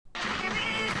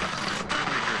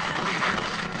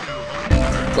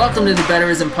Welcome to the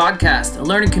Betterism Podcast, a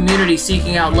learning community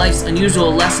seeking out life's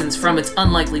unusual lessons from its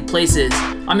unlikely places.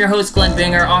 I'm your host, Glenn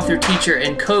Binger, author, teacher,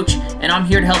 and coach, and I'm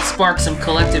here to help spark some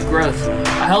collective growth.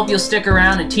 I hope you'll stick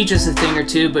around and teach us a thing or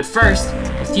two, but first,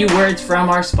 a few words from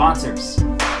our sponsors.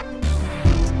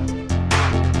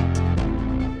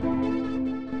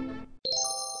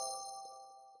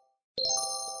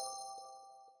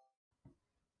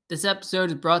 This episode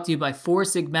is brought to you by Four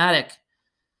Sigmatic.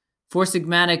 Four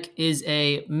Sigmatic is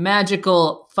a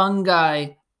magical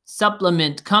fungi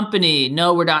supplement company.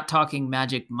 No, we're not talking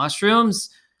magic mushrooms.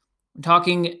 We're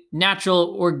talking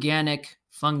natural organic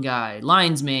fungi.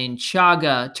 Lion's mane,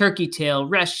 chaga, turkey tail,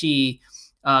 reishi,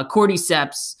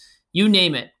 cordyceps, you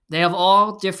name it. They have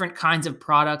all different kinds of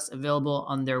products available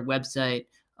on their website.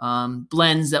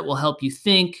 Blends that will help you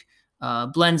think,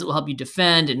 blends that will help you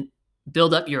defend and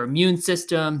build up your immune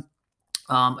system.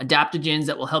 Adaptogens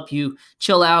that will help you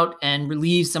chill out and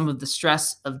relieve some of the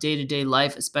stress of day-to-day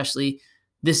life, especially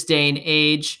this day and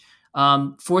age.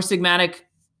 Four Sigmatic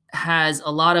has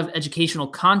a lot of educational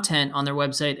content on their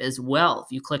website as well.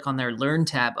 If you click on their Learn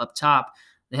tab up top,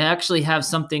 they actually have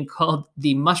something called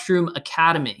the Mushroom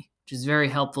Academy, which is very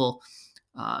helpful.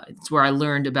 It's where I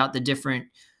learned about the different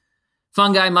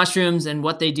fungi, mushrooms, and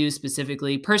what they do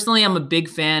specifically. Personally, I'm a big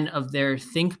fan of their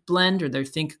Think blend or their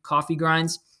Think coffee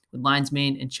grinds with lion's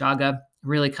mane and chaga. It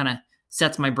really kind of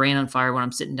sets my brain on fire when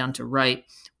I'm sitting down to write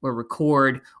or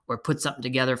record or put something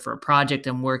together for a project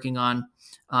I'm working on.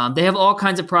 They have all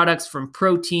kinds of products from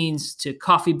proteins to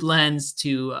coffee blends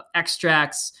to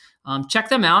extracts. Check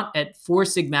them out at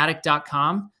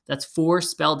foursigmatic.com. That's four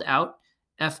spelled out,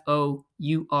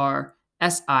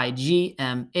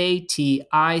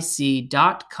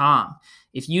 foursigmatic.com.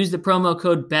 If you use the promo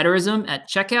code BETTERISM at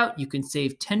checkout, you can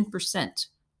save 10%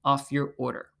 off your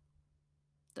order.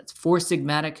 That's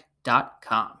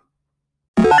foursigmatic.com.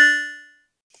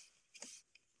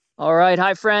 All right.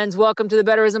 Hi, friends. Welcome to the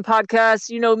Betterism Podcast.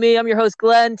 You know me. I'm your host,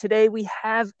 Glenn. Today we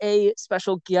have a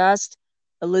special guest.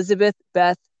 Elizabeth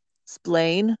Beth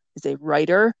Splaine is a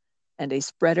writer and a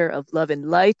spreader of love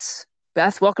and light.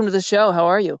 Beth, welcome to the show. How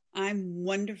are you? I'm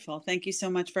wonderful. Thank you so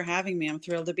much for having me. I'm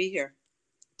thrilled to be here.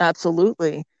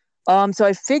 Absolutely. So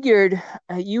I figured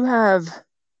you have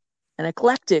an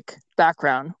eclectic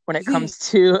background when it comes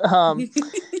to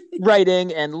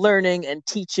writing and learning and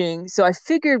teaching. So I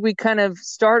figured we kind of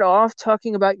start off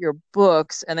talking about your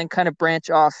books and then kind of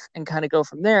branch off and kind of go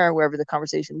from there wherever the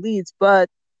conversation leads. But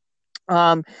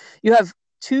you have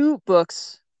two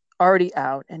books already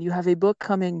out and you have a book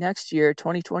coming next year,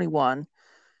 2021.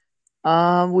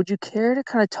 Would you care to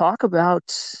kind of talk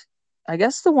about, I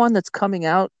guess the one that's coming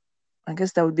out, I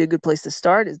guess that would be a good place to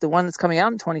start, is the one that's coming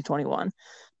out in 2021.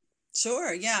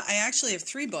 Sure. Yeah. I actually have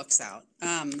three books out.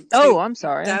 I'm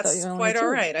sorry. That's quite all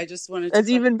right. I just wanted to. That's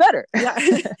even better. Yeah,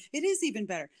 it is even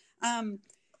better.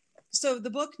 So the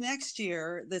book next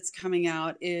year that's coming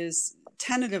out is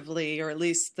tentatively, or at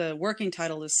least the working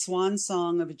title is Swan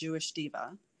Song of a Jewish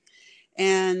Diva.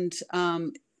 And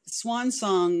Swan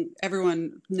Song,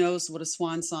 everyone knows what a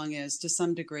swan song is to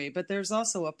some degree, but there's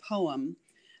also a poem,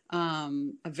 a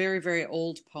very, very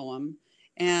old poem.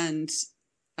 And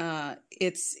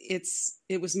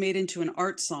it was made into an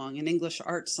art song, an English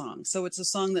art song. So it's a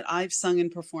song that I've sung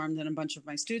and performed and a bunch of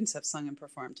my students have sung and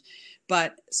performed.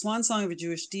 But Swan Song of a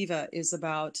Jewish Diva is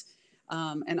about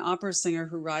an opera singer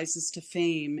who rises to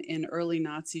fame in early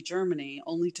Nazi Germany,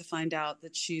 only to find out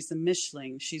that she's a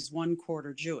Mischling. She's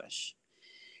 1/4 Jewish.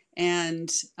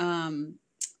 And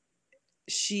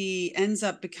she ends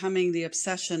up becoming the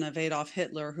obsession of Adolf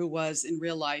Hitler, who was in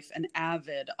real life an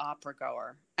avid opera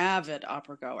goer.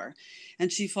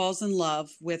 And she falls in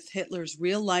love with Hitler's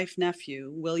real life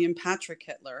nephew, William Patrick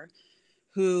Hitler,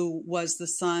 who was the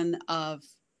son of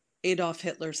Adolf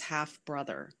Hitler's half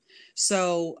brother.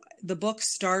 So the book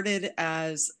started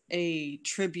as a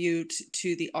tribute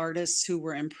to the artists who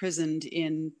were imprisoned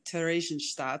in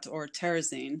Theresienstadt or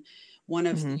Terezin, one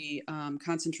of the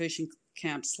concentration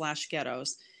camps /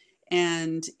 ghettos.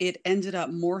 And it ended up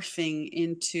morphing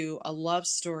into a love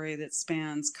story that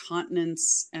spans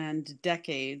continents and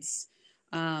decades.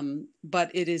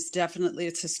 But it is definitely,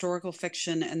 it's historical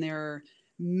fiction, and there are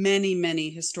many, many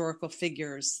historical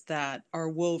figures that are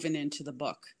woven into the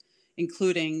book,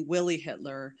 including Willy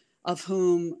Hitler, of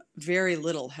whom very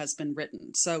little has been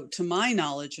written. So to my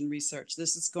knowledge and research,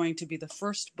 this is going to be the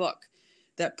first book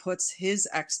that puts his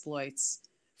exploits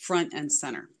front and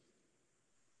center.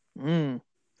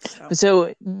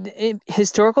 So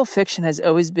historical fiction has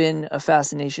always been a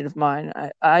fascination of mine.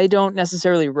 I don't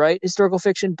necessarily write historical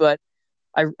fiction, but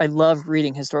I love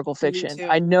reading historical fiction.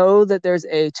 I know that there's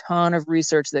a ton of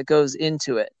research that goes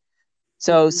into it.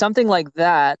 So something like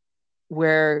that,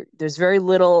 where there's very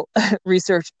little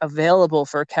research available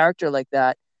for a character like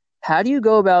that, how do you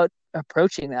go about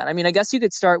approaching that? I mean, I guess you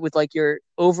could start with like your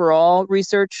overall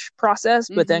research process,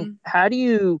 but then Hmm. how do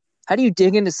you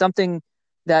dig into something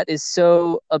that is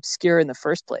so obscure in the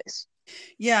first place?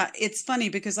 Yeah, it's funny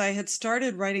because I had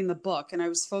started writing the book and I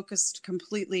was focused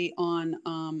completely on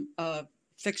a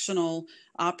fictional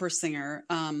opera singer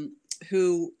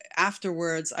who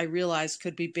afterwards I realized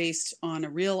could be based on a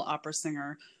real opera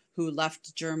singer who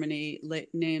left Germany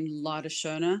named Lada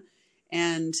Schöne.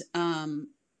 And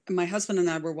my husband and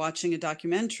I were watching a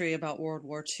documentary about World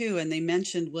War II, and they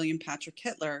mentioned William Patrick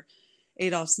Hitler,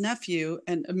 Adolf's nephew.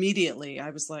 And immediately I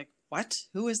was like, what?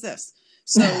 Who is this?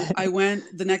 So I went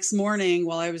the next morning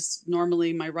while I was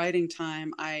normally my writing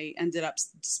time. I ended up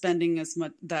spending as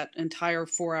much that entire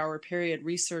 4 hour period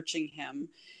researching him.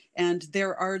 And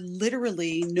there are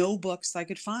literally no books I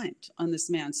could find on this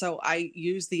man. So I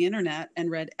used the internet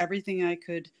and read everything I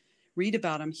could read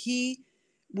about him. He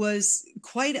was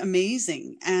quite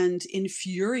amazing and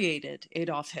infuriated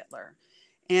Adolf Hitler.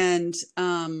 And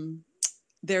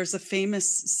there's a famous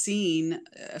scene,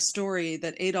 a story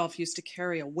that Adolf used to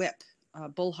carry a whip, a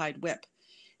bullhide whip.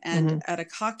 And Hmm. at a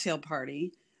cocktail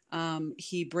party,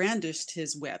 he brandished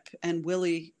his whip. And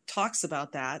Willie talks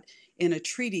about that in a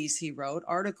treatise he wrote,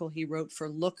 article he wrote for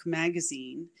Look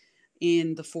magazine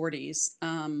in the 40s,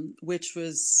 which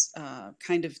was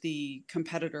kind of the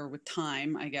competitor with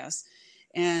Time, I guess.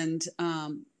 And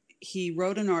he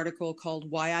wrote an article called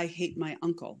Why I Hate My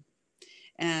Uncle.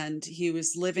 And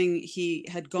he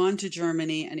had gone to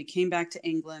Germany and he came back to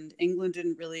England. England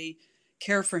didn't really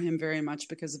care for him very much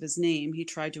because of his name. He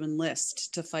tried to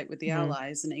enlist to fight with the Hmm.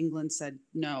 Allies, and England said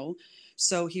no.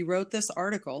 So he wrote this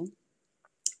article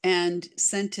and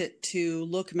sent it to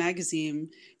Look magazine.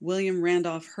 William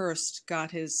Randolph Hearst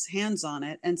got his hands on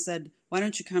it and said, why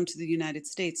don't you come to the United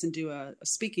States and do a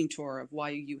speaking tour of why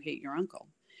you hate your uncle?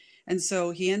 And so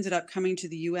he ended up coming to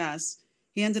the US.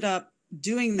 He ended up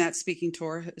doing that speaking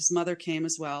tour. His mother came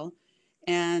as well.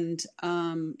 And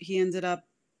he ended up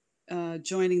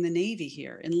joining the Navy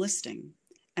here, enlisting,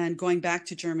 and going back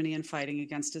to Germany and fighting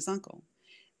against his uncle.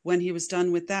 When he was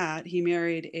done with that, he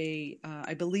married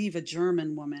I believe, a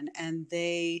German woman, and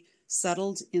they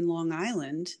settled in Long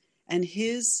Island. And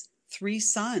his three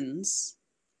sons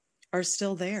are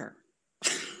still there.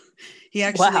 He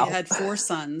actually Wow. had four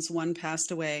sons. One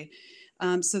passed away.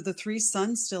 So the three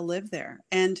sons still live there.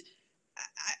 And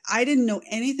I didn't know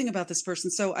anything about this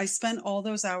person. So I spent all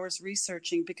those hours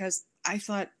researching because I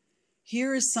thought,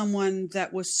 here is someone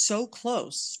that was so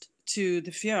close to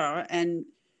the Fuhrer, and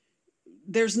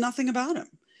there's nothing about him.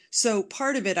 So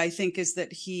part of it, I think, is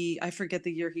that I forget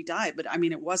the year he died, but I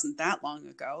mean, it wasn't that long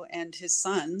ago. And his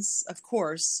sons, of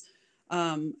course,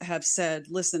 have said,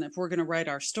 listen, if we're going to write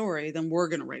our story, then we're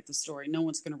going to write the story. No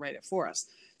one's going to write it for us.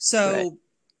 Right. So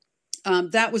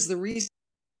that was the reason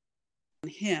on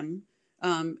him,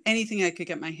 anything I could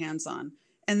get my hands on.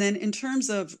 And then in terms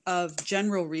of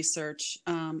general research,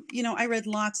 I read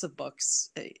lots of books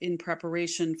in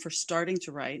preparation for starting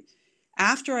to write.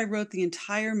 After I wrote the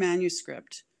entire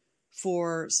manuscript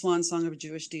for Swan Song of a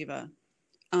Jewish Diva,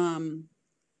 um,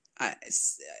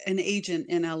 an agent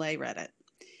in LA read it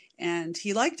and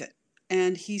he liked it.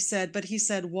 And he said,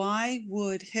 why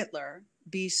would Hitler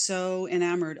be so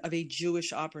enamored of a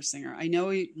Jewish opera singer? I know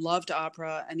he loved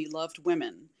opera and he loved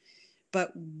women,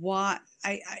 but why?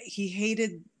 He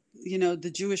hated,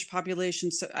 the Jewish population.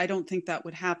 So I don't think that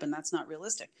would happen. That's not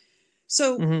realistic.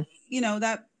 So, Hmm.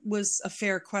 that was a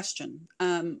fair question.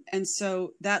 And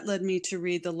so that led me to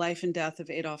read The Life and Death of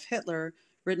Adolf Hitler,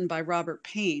 written by Robert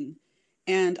Payne.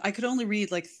 And I could only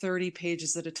read like 30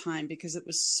 pages at a time because it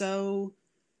was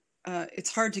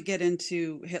it's hard to get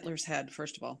into Hitler's head,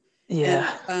 first of all. And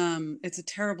Yeah. it's a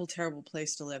terrible, terrible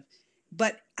place to live.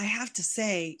 But I have to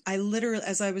say, I literally,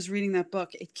 as I was reading that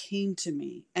book, it came to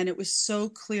me and it was so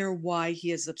clear why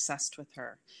he is obsessed with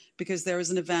her. Because there was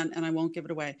an event, and I won't give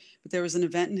it away, but there was an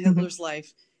event in Hmm. Hitler's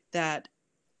life that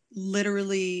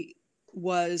literally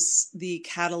was the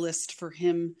catalyst for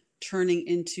him turning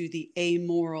into the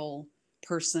amoral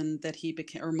person that he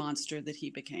became, or monster that he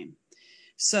became.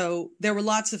 So there were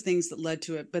lots of things that led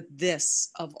to it, but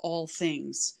this, of all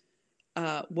things,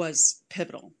 was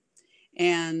pivotal.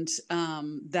 And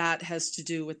that has to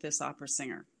do with this opera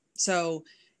singer. So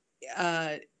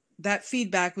uh, that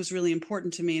feedback was really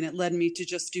important to me, and it led me to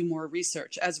just do more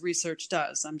research, as research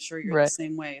does. I'm sure you're the Right.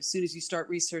 same way. As soon as you start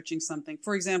researching something,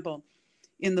 for example,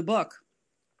 in the book,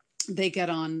 they get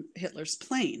on Hitler's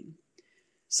plane.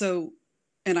 So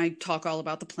and I talk all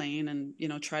about the plane and,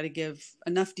 try to give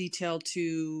enough detail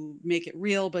to make it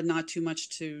real, but not too much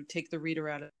to take the reader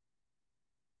out of it.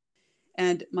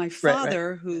 And my Right, right.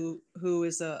 father, who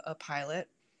is a pilot,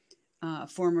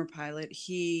 former pilot,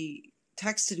 he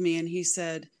texted me and he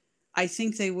said, I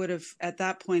think they would have, at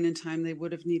that point in time, they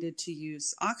would have needed to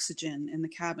use oxygen in the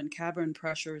cabin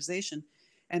pressurization.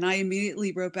 And I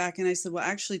immediately wrote back and I said, well,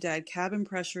 actually, Dad, cabin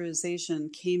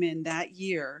pressurization came in that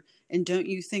year. And don't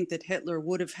you think that Hitler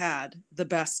would have had the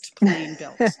best plane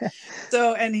built?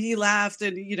 So, and he laughed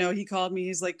and, he called me,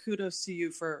 he's like, kudos to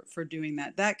you for doing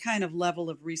that. That kind of level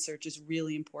of research is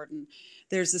really important.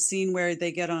 There's a scene where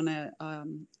they get on a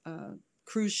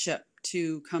cruise ship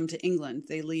to come to England.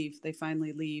 They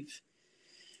finally leave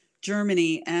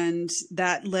Germany, and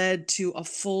that led to a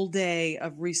full day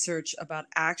of research about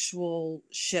actual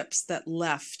ships that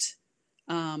left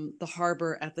the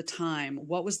harbor at the time.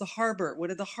 What was the harbor? What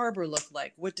did the harbor look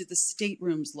like? What did the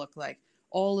staterooms look like?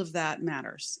 All of that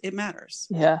matters. It matters.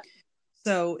 Yeah.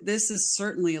 So this is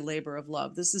certainly a labor of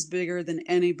love. This is bigger than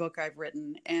any book I've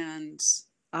written, and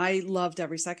I loved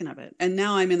every second of it. And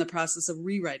now I'm in the process of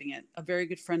rewriting it. A very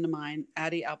good friend of mine,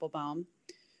 Addie Applebaum,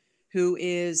 who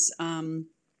is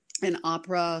an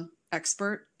opera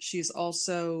expert. She's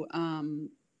also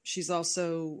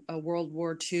a World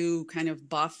War II kind of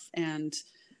buff and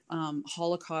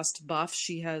Holocaust buff.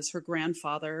 Her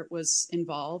grandfather was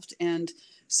involved, and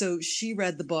so she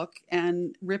read the book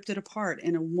and ripped it apart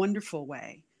in a wonderful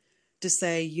way to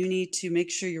say, you need to make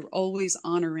sure you're always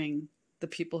honoring the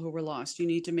people who were lost. You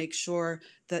need to make sure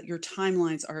that your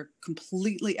timelines are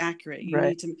completely accurate. You Right.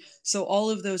 need to, so all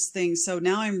of those things. So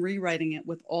now I'm rewriting it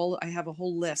I have a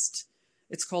whole list.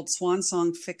 It's called Swan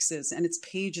Song Fixes, and it's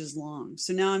pages long.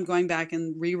 So now I'm going back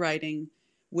and rewriting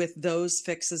with those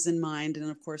fixes in mind.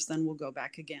 And of course, then we'll go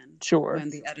back again Sure.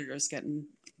 when the editor's getting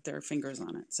their fingers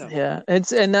on it. So yeah, that's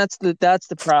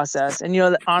the process.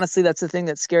 And honestly, that's the thing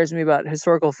that scares me about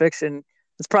historical fiction.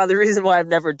 It's probably the reason why I've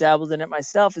never dabbled in it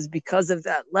myself, is because of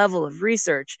that level of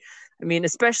research. I mean,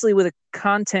 especially with a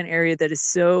content area that is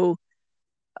so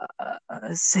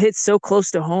hits so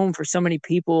close to home for so many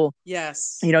people.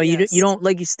 yes, You don't,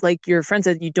 like your friend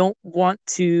said, you don't want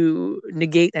to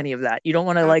negate any of that. You don't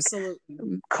want to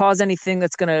absolutely cause anything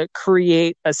that's going to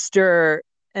create a stir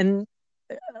and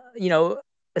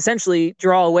essentially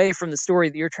draw away from the story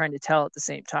that you're trying to tell at the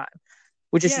same time,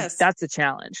 that's the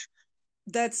challenge.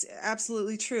 That's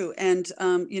absolutely true. And,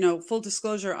 full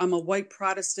disclosure, I'm a white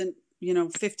Protestant,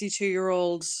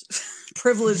 52-year-old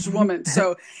privileged woman.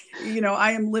 So,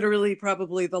 I am literally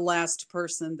probably the last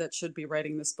person that should be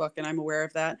writing this book, and I'm aware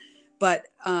of that. But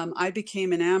I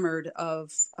became enamored of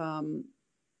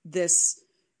this,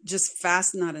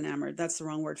 not enamored, that's the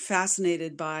wrong word,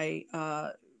 fascinated by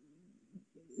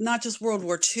not just World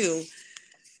War II,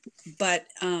 but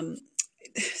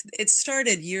it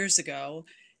started years ago.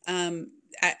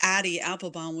 Addie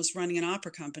Applebaum was running an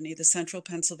opera company, the Central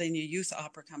Pennsylvania Youth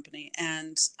Opera Company,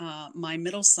 and my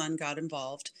middle son got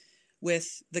involved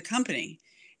with the company.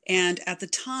 And at the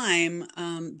time,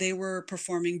 they were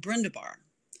performing Brundabar.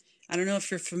 I don't know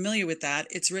if you're familiar with that.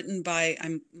 It's written by,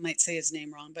 I might say his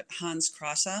name wrong, but Hans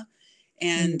Krasa.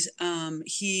 And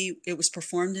it was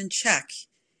performed in Czech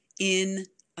in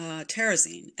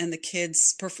Terezin, and the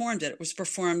kids performed it. It was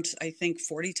performed, I think,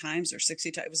 40 times or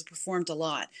 60 times. It was performed a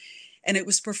lot. And it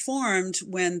was performed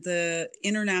when the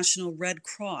International Red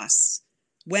Cross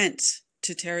went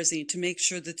to Terezin to make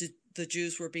sure that the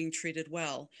Jews were being treated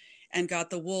well, and got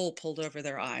the wool pulled over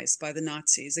their eyes by the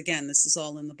Nazis. Again, this is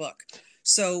all in the book.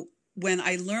 So when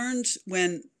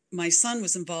my son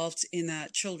was involved in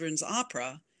that children's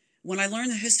opera, when I learned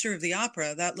the history of the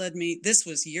opera, that led me, this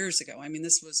was years ago. I mean,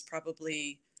 this was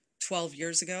probably 12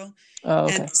 years ago. Oh,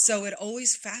 okay. And so it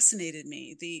always fascinated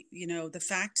me, the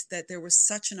fact that there was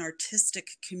such an artistic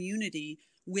community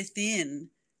within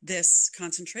this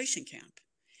concentration camp.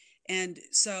 And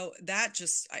so that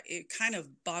it kind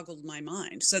of boggled my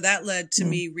mind. So that led to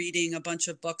me reading a bunch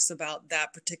of books about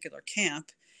that particular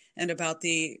camp and about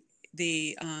the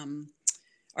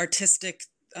artistic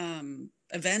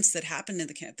events that happened in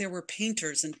the camp. There were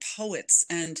painters and poets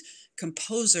and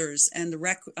composers, and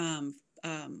the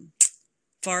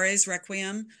Fares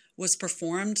Requiem was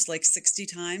performed like 60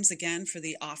 times again for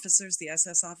the officers, the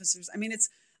SS officers. I mean, it's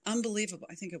unbelievable.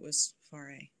 I think it was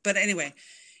Fares. But anyway,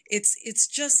 it's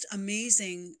just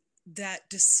amazing that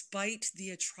despite the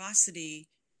atrocity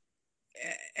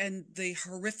and the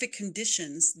horrific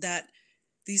conditions, that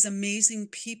these amazing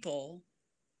people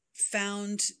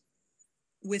found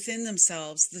within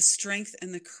themselves the strength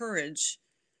and the courage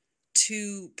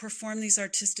to perform these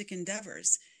artistic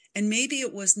endeavors. And maybe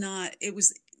it was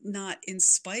not in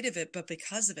spite of it, but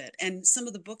because of it. And some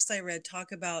of the books I read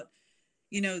talk about,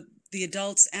 the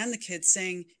adults and the kids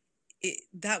saying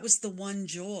that was the one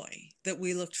joy that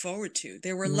we looked forward to.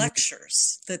 There were Mm.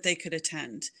 lectures that they could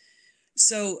attend.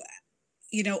 So,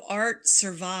 art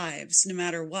survives no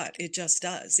matter what. It just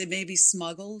does. It may be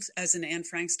smuggled as in Anne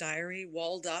Frank's diary,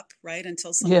 walled up, right,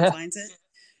 until someone Yeah, finds it.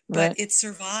 But right. it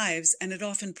survives, and it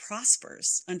often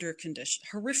prospers under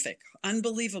horrific,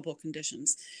 unbelievable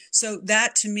conditions. So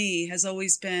that to me has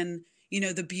always been,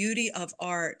 the beauty of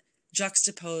art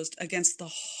juxtaposed against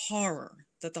the horror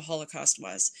that the Holocaust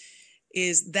was,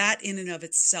 is that in and of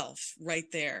itself right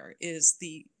there is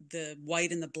the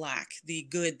white and the black, the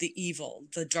good, the evil,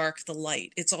 the dark, the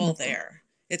light. It's all there.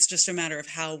 It's just a matter of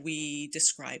how we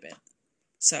describe it.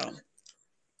 So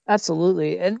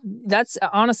Absolutely, and that's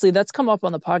honestly that's come up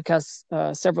on the podcast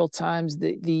several times.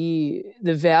 The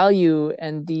value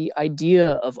and the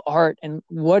idea of art and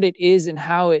what it is and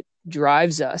how it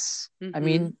drives us. I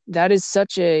mean, that is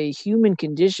such a human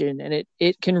condition, and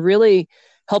it can really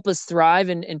help us thrive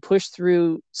and push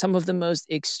through some of the most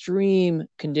extreme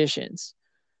conditions.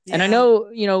 And I yeah.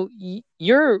 know,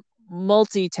 you're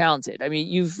multi-talented. I mean,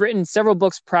 you've written several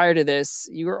books prior to this.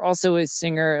 You were also a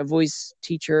singer, a voice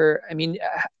teacher. I mean,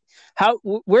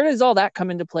 where does all that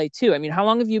come into play too? I mean, how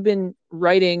long have you been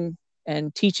writing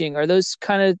and teaching? Are those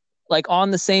kind of like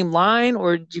on the same line,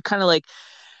 or do you kind of like,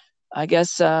 I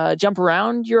guess, jump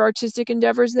around your artistic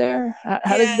endeavors there?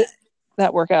 How did Yeah.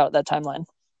 that work out, that timeline?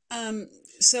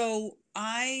 So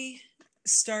I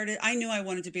knew I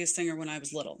wanted to be a singer when I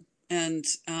was little. And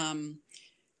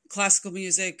classical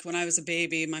music, when I was a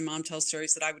baby, my mom tells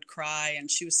stories that I would cry,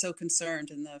 and she was so concerned.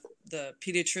 And the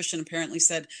pediatrician apparently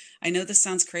said, I know this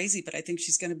sounds crazy, but I think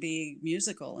she's going to be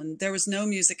musical. And there was no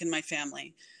music in my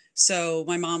family. So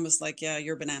my mom was like, yeah,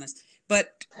 you're bananas.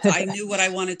 But I knew what I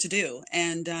wanted to do.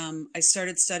 And I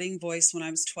started studying voice when I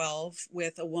was 12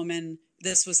 with a woman.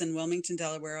 This was in Wilmington,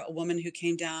 Delaware, a woman who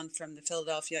came down from the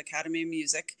Philadelphia Academy of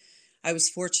Music. I was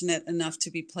fortunate enough to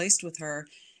be placed with her.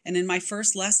 And in my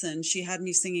first lesson, she had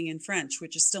me singing in French,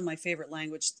 which is still my favorite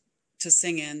language to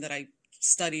sing in, that I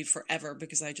studied forever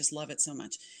because I just love it so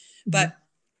much. Mhm.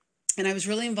 And I was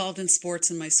really involved in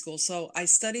sports in my school. So I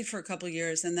studied for a couple of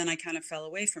years, and then I kind of fell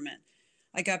away from it.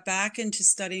 I got back into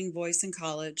studying voice in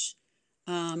college,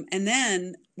 and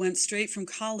then went straight from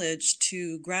college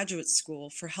to graduate school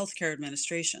for healthcare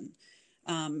administration.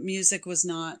 Music was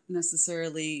not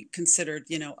necessarily considered,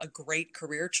 a great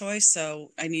career choice.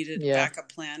 So I needed a Yeah.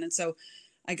 backup plan. And so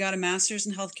I got a master's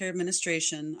in healthcare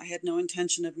administration. I had no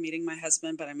intention of meeting my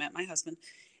husband, but I met my husband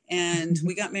and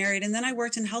we got married. And then I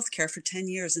worked in healthcare for 10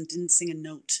 years and didn't sing a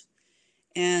note.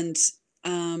 And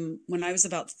when I was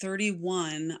about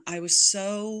 31, I was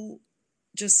so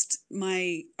just,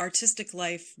 my artistic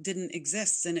life didn't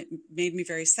exist, and it made me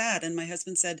very sad. And my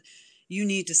husband said, you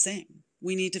need to sing.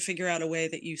 We need to figure out a way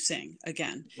that you sing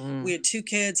again. We had 2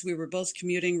 kids. We were both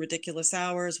commuting ridiculous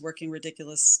hours, working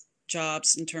ridiculous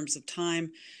jobs in terms of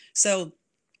time. So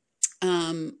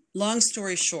long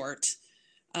story short,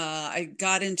 I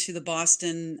got into the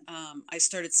Boston. I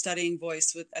started studying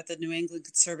voice at the New England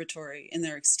Conservatory in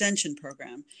their extension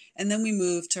program. And then we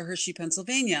moved to Hershey,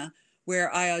 Pennsylvania,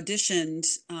 where I auditioned.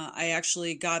 I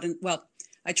actually got in, well,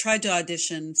 I tried to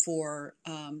audition for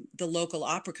the local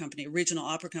opera company, regional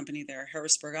opera company there,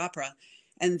 Harrisburg Opera,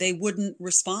 and they wouldn't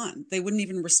respond. They wouldn't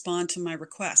even respond to my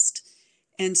request.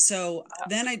 And so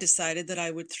then I decided that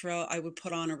I would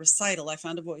put on a recital. I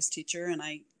found a voice teacher and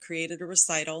I created a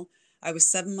recital. I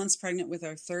was 7 months pregnant with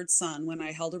our 3rd son when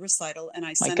I held a recital, and I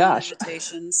My sent out gosh.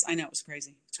 invitations. I know, it was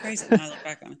crazy. It's crazy when I look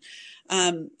back on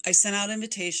it. I sent out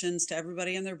invitations to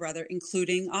everybody and their brother,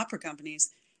 including opera companies.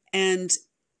 And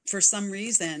for some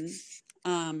reason,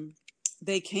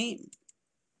 they came.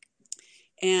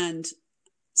 And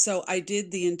so I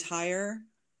did the entire,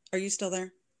 are you still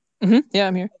there? Yeah,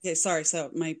 I'm here. Okay, sorry. So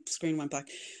my screen went black.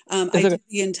 It's I okay. did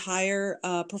the entire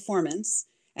performance.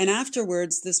 And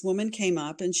afterwards, this woman came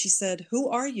up and she said, who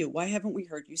are you? Why haven't we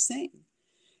heard you sing?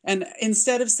 And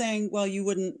instead of saying, well, you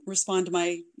wouldn't respond to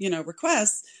my,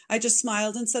 requests, I just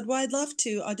smiled and said, well, I'd love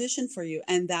to audition for you.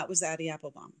 And that was Addie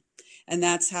Applebaum. And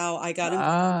that's how I got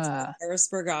involved with Ah,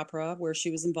 Harrisburg Opera, where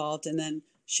she was involved. And then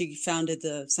she founded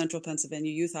the Central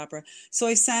Pennsylvania Youth Opera. So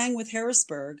I sang with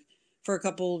Harrisburg for a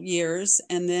couple years,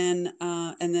 and then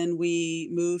we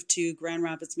moved to Grand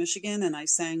Rapids, Michigan, and I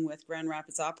sang with Grand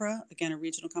Rapids Opera, again a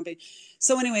regional company.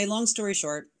 So anyway, long story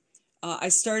short, I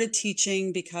started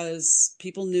teaching because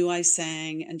people knew I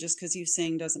sang, and just because you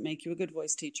sing doesn't make you a good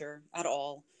voice teacher at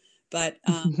all. But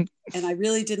and I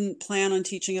really didn't plan on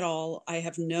teaching at all. I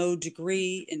have no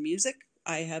degree in music.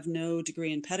 I have no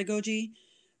degree in pedagogy.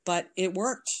 but it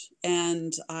worked,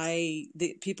 and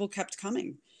the people kept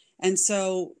coming. And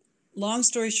so, long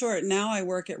story short, now I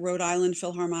work at Rhode Island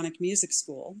Philharmonic Music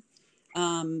School.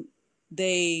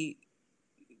 They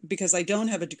Because I don't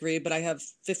have a degree, but I have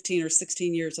 15 or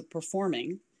 16 years of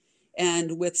performing,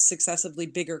 and with successively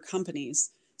bigger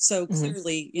companies. So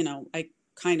clearly, I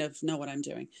kind of know what I'm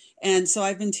doing. And so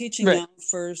I've been teaching Right. now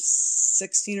for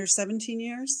 16 or 17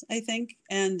 years, I think.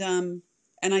 And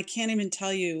I can't even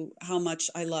tell you how much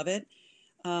I love it.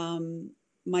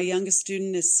 My youngest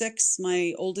student is 6.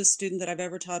 My oldest student that I've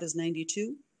ever taught is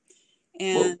 92. Whoa.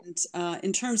 And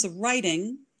in terms of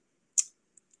writing,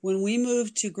 when we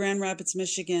moved to Grand Rapids,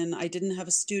 Michigan, I didn't have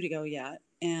a studio yet.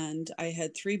 And I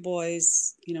had 3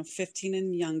 boys, 15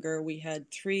 and younger. We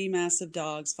had 3 massive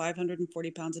dogs,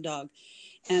 540 pounds of dog.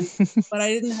 But I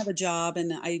didn't have a job,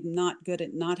 and I'm not good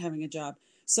at not having a job.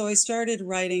 So I started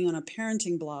writing on a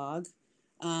parenting blog.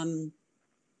 And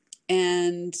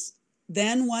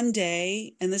then one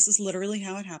day, and this is literally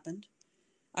how it happened,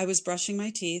 I was brushing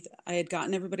my teeth. I had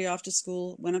gotten everybody off to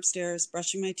school, went upstairs,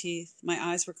 brushing my teeth. My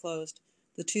eyes were closed.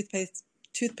 The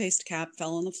toothpaste cap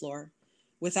fell on the floor.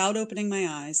 Without opening my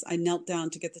eyes, I knelt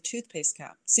down to get the toothpaste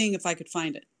cap, seeing if I could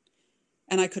find it.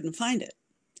 And I couldn't find it.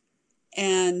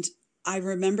 And I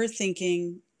remember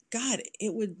thinking, God,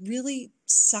 it would really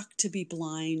suck to be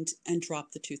blind and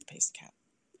drop the toothpaste cap.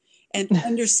 And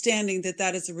understanding that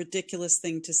that is a ridiculous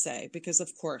thing to say, because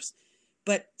of course,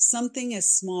 but something as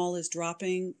small as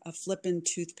dropping a flippin'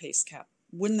 toothpaste cap,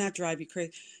 wouldn't that drive you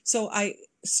crazy? So I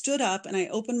stood up and I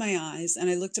opened my eyes and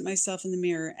I looked at myself in the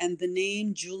mirror, and the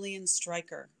name Julian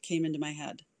Stryker came into my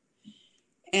head.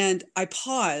 And I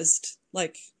paused,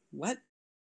 like, what?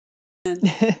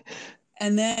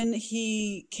 And then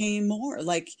he came more.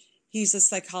 Like, he's a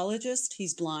psychologist.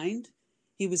 He's blind.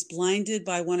 He was blinded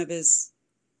by one of his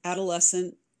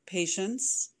adolescent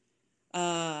patients.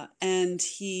 And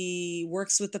he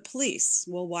works with the police.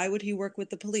 Well, why would he work with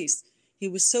the police? He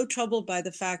was so troubled by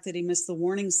the fact that he missed the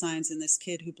warning signs in this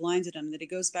kid who blinded him that he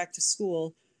goes back to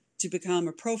school to become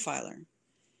a profiler.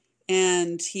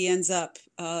 And he ends up,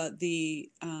 the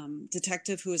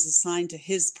detective who is assigned to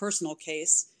his personal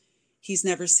case, he's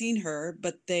never seen her,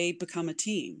 but they become a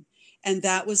team. And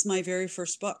that was my very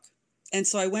first book. And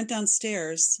so I went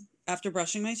downstairs after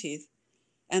brushing my teeth,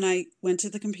 and I went to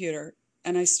the computer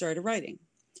and I started writing.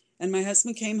 And my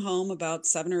husband came home about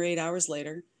 7 or 8 hours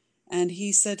later, and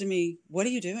he said to me, "What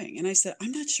are you doing?" And I said,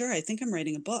 "I'm not sure. I think I'm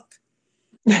writing a book."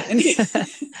 And he,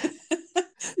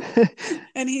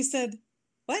 and he said,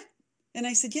 "What?" And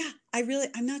I said, "Yeah,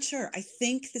 I'm not sure. I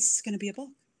think this is going to be a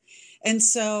book." And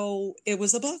so it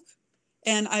was a book.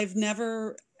 And I've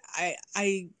never, I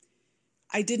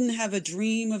didn't have a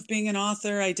dream of being an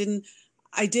author. I did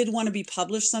want to be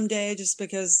published someday, just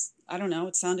because, I don't know,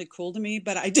 it sounded cool to me,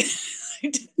 but I didn't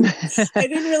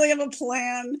really have a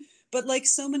plan. But like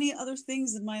so many other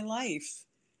things in my life,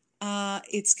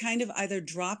 it's kind of either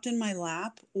dropped in my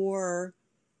lap, or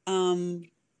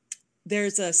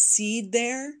there's a seed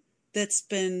there that's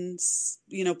been,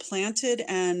 planted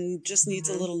and just needs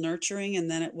a little nurturing, and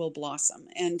then it will blossom.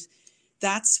 And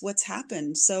that's what's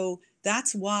happened. So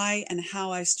that's why and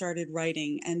how I started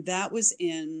writing. And that was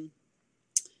in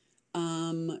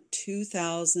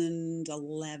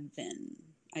 2011,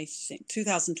 I think,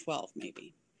 2012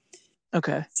 maybe.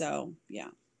 Okay. So yeah,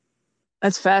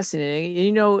 That's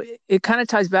fascinating. It kind of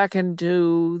ties back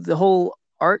into the whole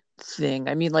art thing.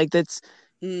 I mean, like that's,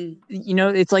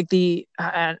 it's like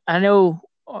I know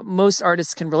most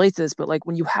artists can relate to this, but like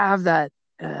when you have that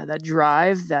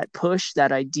drive, that push,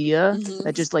 that idea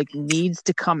that just like needs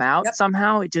to come out Yep.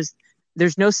 somehow,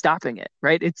 there's no stopping it,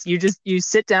 right? You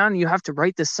sit down and you have to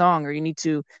write this song, or you need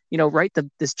to, write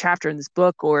this chapter in this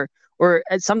book, or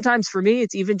sometimes for me,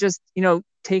 it's even just,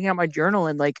 taking out my journal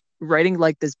and like writing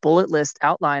like this bullet list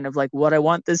outline of like what I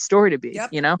want this story to be, Yep.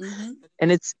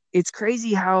 And it's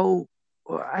crazy how,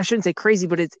 I shouldn't say crazy,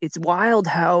 but it's wild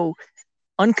how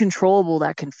uncontrollable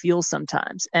that can feel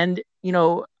sometimes. And,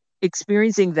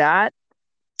 experiencing that,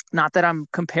 not that I'm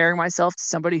comparing myself to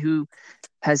somebody who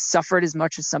has suffered as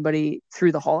much as somebody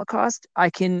through the Holocaust,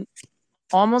 I can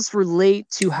almost relate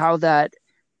to how that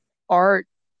art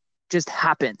just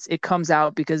happens. It comes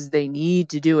out because they need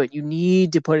to do it. You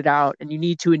need to put it out and you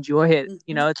need to enjoy it.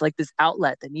 It's like this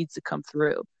outlet that needs to come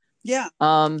through. Yeah.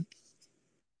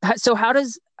 So how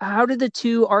did the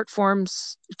two art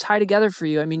forms tie together for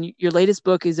you? I mean, your latest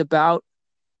book is about,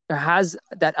 or has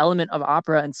that element of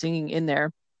opera and singing in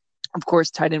there, of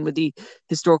course, tied in with the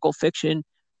historical fiction.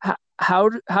 How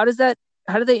do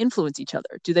they influence each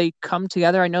other? Do they come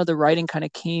together? I know the writing kind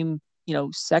of came,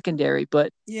 secondary,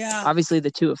 but Yeah. obviously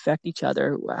the two affect each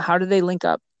other. How do they link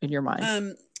up in your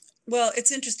mind? Well,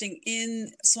 it's interesting.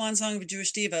 In Swan Song of a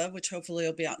Jewish Diva, which hopefully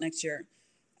will be out next year,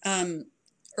 um,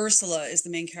 Ursula is the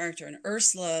main character. And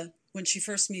Ursula, when she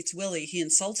first meets Willie, he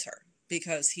insults her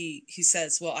because he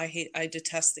says, well, I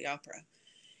detest the opera.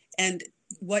 And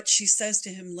what she says to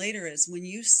him later is, when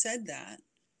you said that,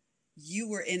 you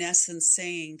were in essence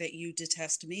saying that you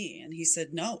detest me. And he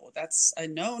said, no, that's a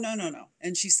no, no, no, no.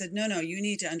 And she said, no, no, you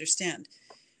need to understand.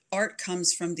 Art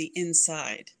comes from the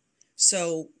inside.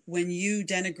 So when you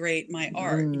denigrate my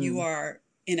art, you are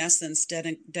in essence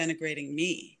denigrating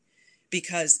me,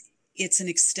 because it's an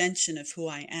extension of who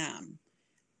I am.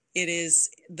 It is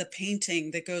the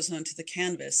painting that goes onto the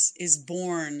canvas is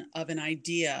born of an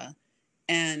idea,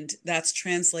 and that's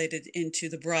translated into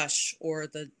the brush or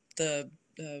the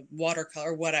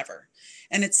watercolor, whatever.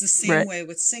 And it's the same Right. way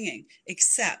with singing,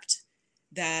 except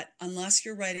that unless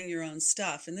you're writing your own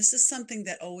stuff, and this is something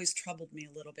that always troubled me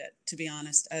a little bit, to be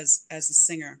honest, as a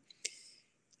singer.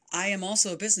 I am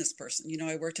also a business person. You know,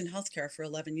 I worked in healthcare for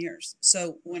 11 years.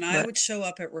 So when I Right. would show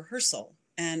up at rehearsal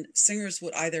and singers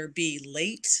would either be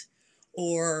late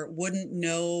or wouldn't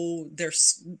know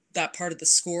that part of the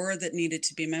score that needed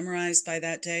to be memorized by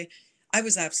that day, I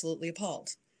was absolutely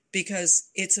appalled, because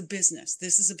it's a business.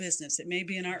 This is a business. It may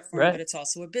be an art form, but Right. it's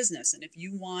also a business. And if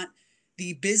you want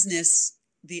the business,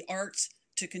 the art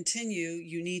to continue,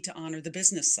 you need to honor the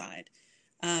business side.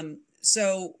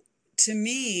 So to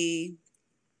me,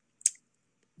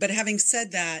 but having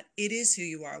said that, it is who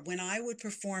you are. When I would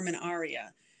perform an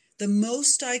aria, the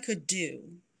most I could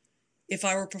do, if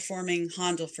I were performing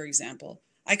Handel, for example,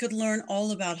 I could learn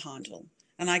all about Handel,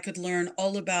 and I could learn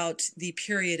all about the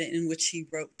period in which he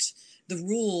wrote, the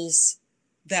rules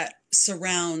that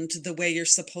surround the way you're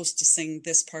supposed to sing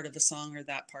this part of a song or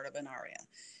that part of an aria.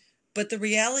 But the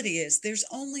reality is, there's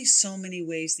only so many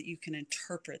ways that you can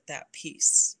interpret that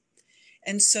piece.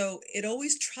 And so it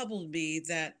always troubled me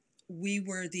that we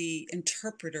were the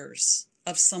interpreters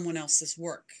of someone else's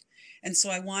work. And so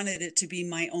I wanted it to be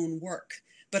my own work.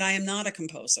 But I am not a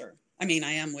composer. I mean,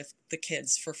 I am with the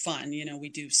kids for fun. You know, we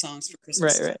do songs for Christmas Right.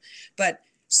 and stuff. Right. But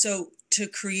so to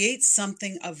create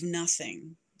something of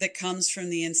nothing that comes from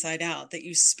the inside out that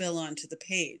you spill onto the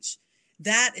page,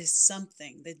 that is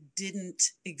something that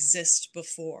didn't exist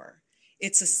before.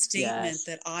 It's a statement Yes.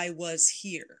 that I was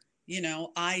here. You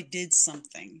know, I did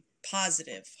something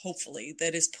positive, hopefully,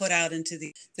 that is put out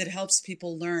into that helps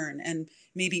people learn and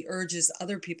maybe urges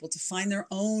other people to find their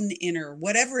own inner,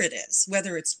 whatever it is,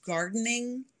 whether it's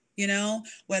gardening, you know,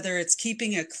 whether it's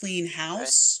keeping a clean Right.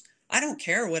 house. I don't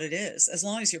care what it is, as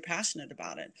long as you're passionate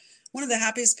about it. One of the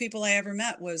happiest people I ever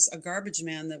met was a garbage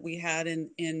man that we had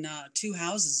in two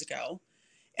houses ago.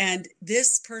 And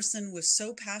this person was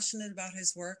so passionate about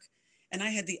his work. And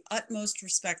I had the utmost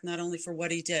respect, not only for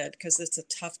what he did, because it's a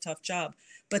tough, tough job,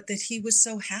 but that he was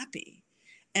so happy.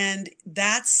 And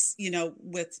that's, you know,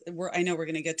 I know we're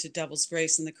going to get to Devil's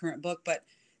Grace in the current book, but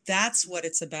that's what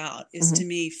it's about, is Mm-hmm. to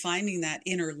me finding that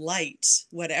inner light,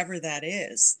 whatever that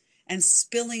is, and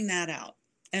spilling that out.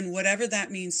 And whatever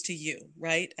that means to you,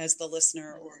 right, as the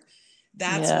listener, or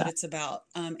that's what Yeah. it's about.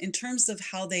 In terms of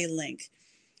how they link,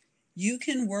 you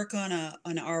can work on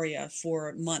an aria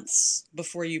for months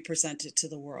before you present it to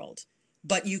the world,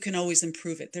 but you can always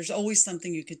improve it. There's always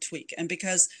something you could tweak. And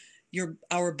because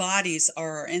our bodies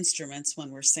are our instruments when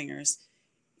we're singers,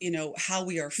 you know, how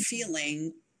we are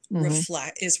feeling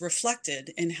Mm-hmm. is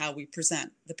reflected in how we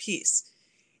present the piece.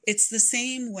 It's the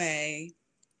same way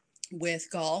with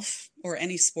golf or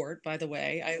any sport, by the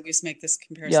way. I always make this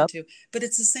comparison Yep. too, but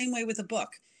it's the same way with a book.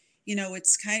 You know,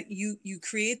 it's you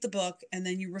create the book and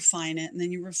then you refine it and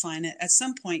then you refine it. At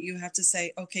some point you have to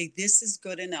say, okay, this is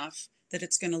good enough that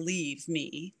it's going to leave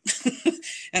me.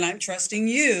 And I'm trusting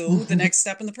you, the next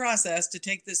step in the process, to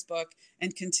take this book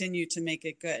and continue to make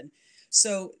it good.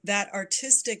 So that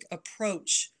artistic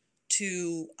approach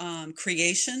to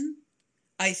creation,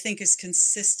 I think, is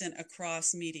consistent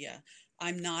across media.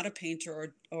 I'm not a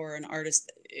painter or an artist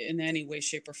in any way,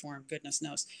 shape, or form, goodness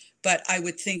knows. But I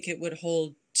would think it would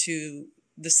hold to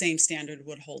the same standard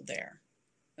would hold there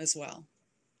as well.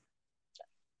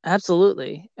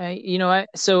 Absolutely.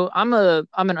 I'm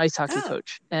an ice hockey Oh,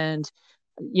 coach, and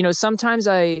sometimes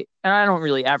and I don't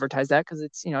really advertise that because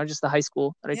it's just the high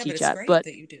school that I yeah, but teach it's at. great But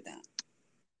that you do that.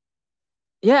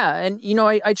 yeah, and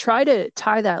I try to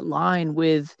tie that line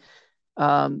with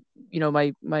um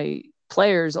my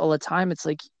players all the time. It's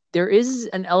like there is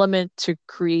an element to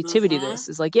creativity. Uh-huh. This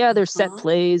is like, yeah, there's set Uh-huh.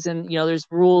 plays and there's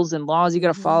rules and laws you got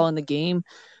to Mm-hmm. follow in the game,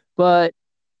 but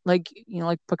like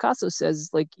like Picasso says,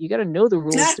 like you got to know the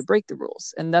rules to break the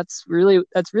rules, and that's really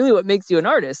what makes you an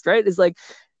artist, right? Is like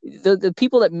the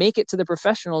people that make it to the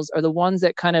professionals are the ones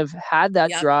that kind of had that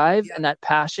Yep. drive and that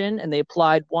passion, and they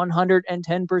applied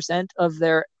 110% of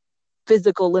their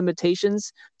physical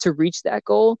limitations to reach that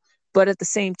goal. But at the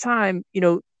same time,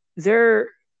 they're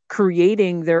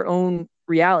creating their own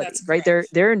reality, That's right? correct.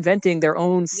 They're inventing their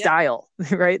own style,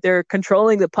 right? They're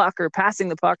controlling the puck or passing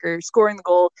the puck or scoring the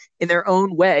goal in their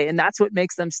own way, and that's what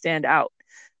makes them stand out,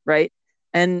 right?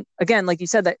 And again, like you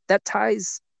said, that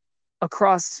ties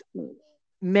across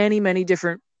many, many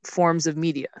different forms of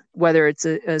media, whether it's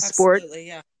a sport, Absolutely,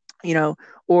 yeah.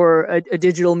 or a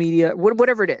digital media,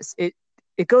 whatever it is.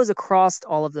 It goes across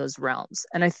all of those realms.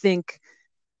 And I think,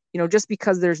 just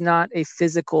because there's not a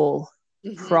physical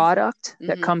product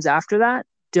that comes after that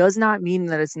does not mean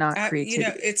that it's not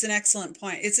creativity. It's an excellent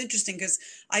point. It's interesting because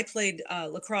I played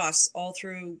lacrosse all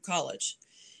through college,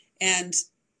 and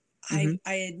I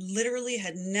had literally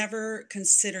had never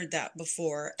considered that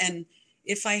before. And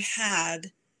if I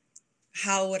had,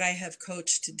 how would I have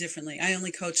coached differently? I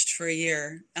only coached for a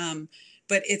year,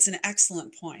 but it's an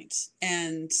excellent point.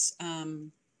 And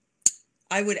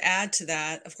I would add to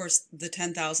that, of course, the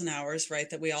 10,000 hours, right,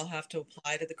 that we all have to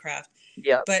apply to the craft.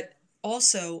 Yeah. But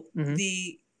also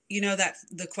that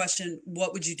the question,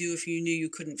 what would you do if you knew you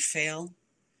couldn't fail?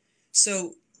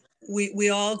 So we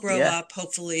all grow up,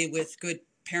 hopefully, with good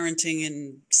parenting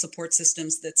and support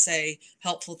systems that say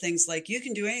helpful things like, you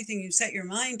can do anything you set your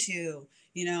mind to,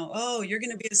 oh, you're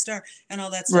going to be a star and all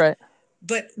that stuff. Right.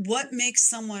 But what makes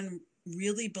someone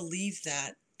really believe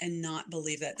that and not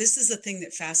believe that? This is the thing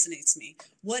that fascinates me.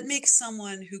 What makes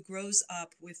someone who grows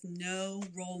up with no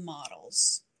role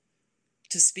models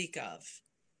to speak of,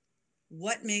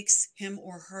 what makes him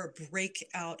or her break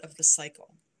out of the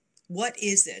cycle? What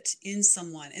is it in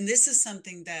someone? And this is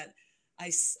something that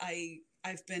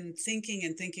I've been thinking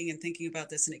and thinking and thinking about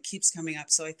this, and it keeps coming up.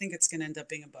 So I think it's going to end up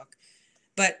being a book.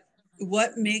 But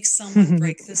what makes someone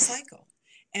break the cycle?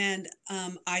 And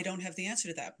I don't have the answer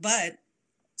to that. But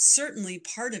certainly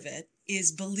part of it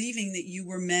is believing that you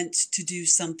were meant to do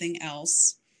something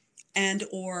else, and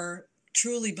or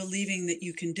truly believing that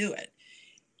you can do it.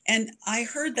 And I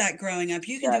heard that growing up,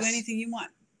 you can do anything you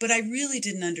want. But I really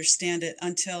didn't understand it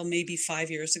until maybe 5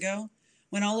 years ago,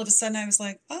 when all of a sudden I was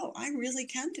like, oh, I really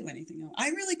can do anything. I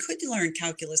really could learn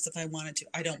calculus if I wanted to.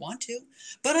 I don't want to,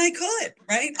 but I could,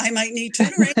 right? I might need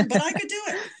tutoring, but I could do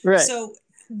it. Right. So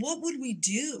what would we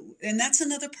do? And that's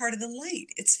another part of the light.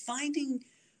 It's finding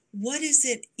what is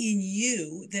it in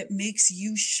you that makes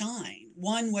you shine?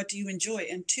 One, what do you enjoy?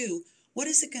 And two, what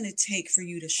is it going to take for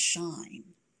you to shine,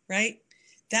 right?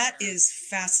 That is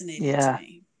fascinating to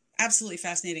me. Absolutely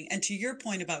fascinating. And to your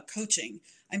point about coaching,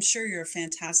 I'm sure you're a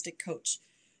fantastic coach,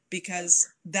 because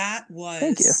that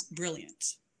was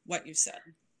brilliant, what you said.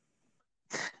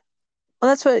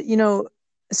 Well, that's what,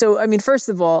 so, I mean, first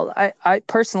of all, I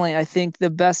personally, I think the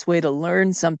best way to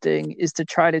learn something is to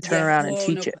try to turn around and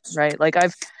teach it, right? Like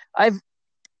I've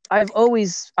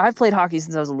played hockey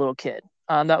since I was a little kid.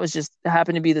 That was just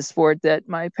happened to be the sport that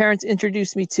my parents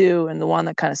introduced me to, and the one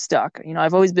that kind of stuck.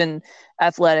 I've always been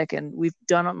athletic, and we've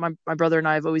done, my brother and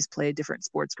I have always played different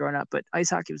sports growing up, but ice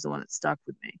hockey was the one that stuck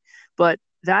with me. But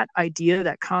that idea,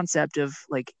 that concept of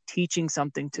like teaching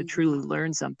something to truly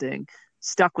learn something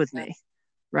stuck with me.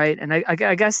 Right. And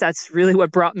I guess that's really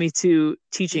what brought me to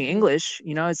teaching English.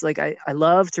 It's like, I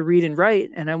love to read and write,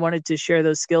 and I wanted to share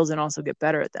those skills and also get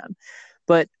better at them.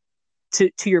 But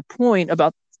to your point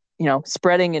about,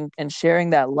 spreading and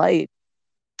sharing that light,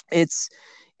 it's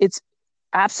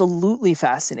absolutely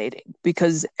fascinating,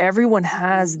 because everyone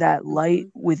has that light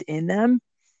within them.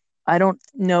 I don't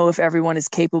know if everyone is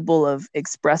capable of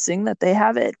expressing that they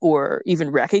have it, or even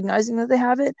recognizing that they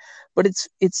have it, but it's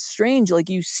strange. Like,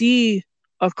 you see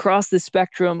across the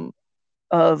spectrum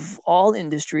of all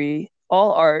industry,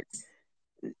 all art,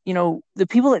 the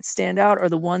people that stand out are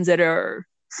the ones that are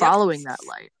following that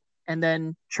light and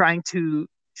then trying to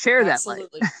share that light,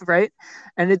 right?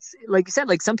 And it's like you said,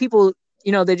 like some people,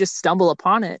 they just stumble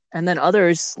upon it, and then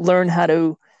others learn how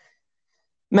to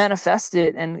manifest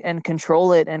it and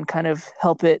control it and kind of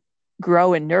help it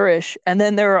grow and nourish. And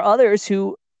then there are others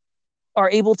who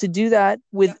are able to do that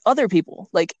with other people,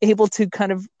 like able to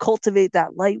kind of cultivate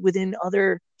that light within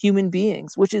other human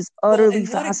beings, which is utterly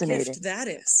fascinating. What a gift that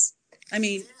is. I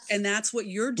mean, and that's what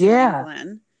you're doing,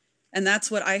 Glenn. And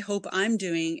that's what I hope I'm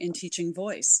doing in teaching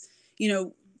voice.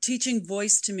 Teaching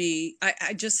voice to me,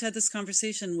 I just had this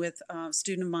conversation with a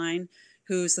student of mine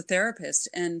who's a therapist.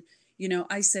 And,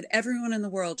 I said, everyone in the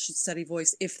world should study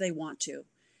voice if they want to.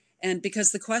 And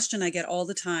because the question I get all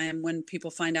the time when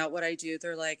people find out what I do,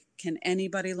 they're like, can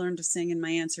anybody learn to sing? And my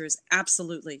answer is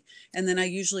absolutely. And then I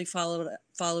usually follow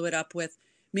it up with,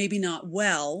 maybe not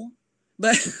well,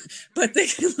 but but they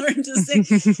can learn to sing,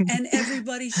 and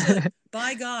everybody should.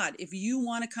 By God, if you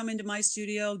want to come into my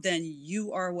studio, then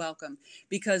you are welcome,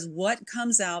 because what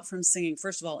comes out from singing,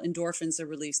 first of all, endorphins are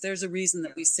released. There's a reason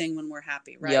that we sing when we're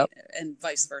happy, right? Yep. And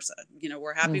vice versa. You know,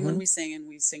 we're happy when we sing, and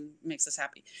we sing makes us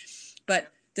happy.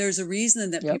 But there's a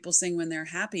reason that Yep. people sing when they're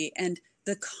happy, and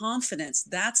the confidence,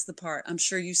 that's the part. I'm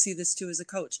sure you see this too as a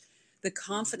coach. The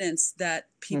confidence that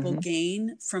people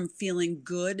gain from feeling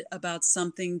good about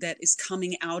something that is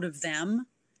coming out of them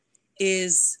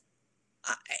is,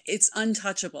 it's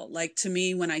untouchable. Like, to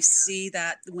me, when I see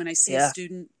that, when I see a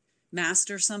student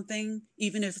master something,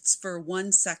 even if it's for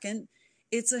 1 second,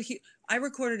 it's I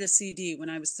recorded a CD when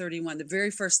I was 31, the very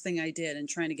first thing I did in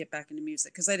trying to get back into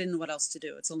music, because I didn't know what else to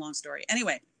do. It's a long story.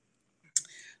 Anyway,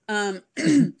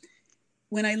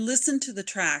 when I listened to the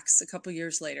tracks a couple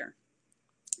years later,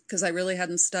 because I really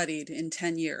hadn't studied in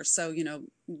 10 years. So, you know,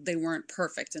 they weren't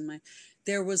perfect. And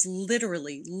there was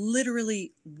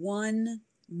literally one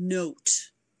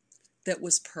note that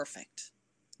was perfect.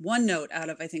 One note out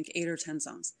of, I think, 8 or 10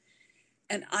 songs.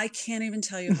 And I can't even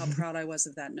tell you how proud I was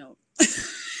of that note.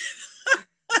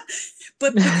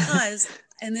 But because,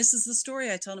 and this is the story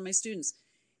I tell to my students,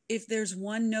 if there's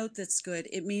one note that's good,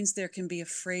 it means there can be a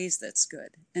phrase that's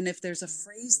good. And if there's a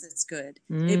phrase that's good,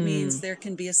 it means there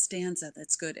can be a stanza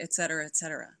that's good, et cetera, et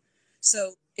cetera.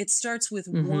 So it starts with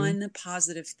one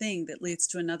positive thing that leads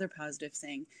to another positive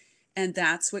thing. And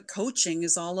that's what coaching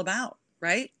is all about,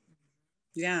 right?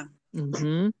 Yeah.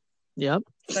 Yep.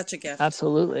 Such a gift.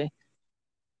 Absolutely.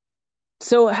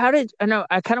 So I know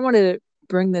I kind of want to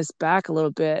bring this back a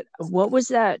little bit. What was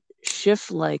that shift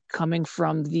like, coming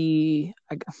from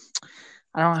I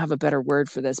don't have a better word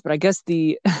for this, but I guess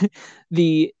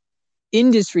the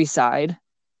industry side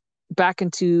back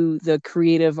into the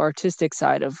creative, artistic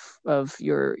side of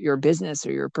your business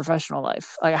or your professional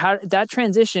life? Like, how that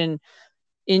transition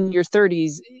in your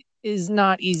 30s is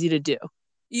not easy to do.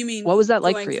 You mean what was that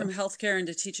like going for you? from healthcare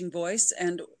into teaching voice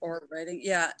or writing?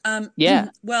 Yeah. Yeah.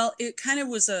 Well, it kind of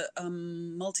was a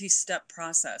multi-step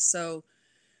process. So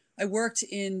I worked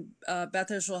in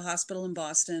Beth Israel Hospital in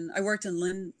Boston. I worked in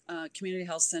Lynn Community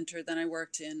Health Center. Then I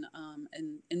worked in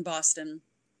Boston,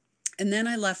 and then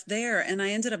I left there, and I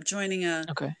ended up joining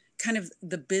kind of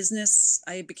the business.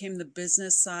 I became the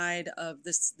business side of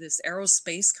this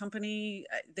aerospace company.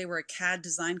 They were a CAD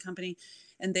design company,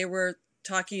 and they were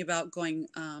talking about going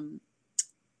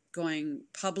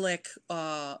public,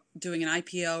 doing an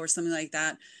IPO or something like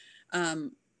that.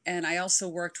 And I also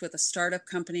worked with a startup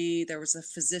company. There was a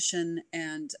physician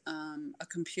and a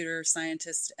computer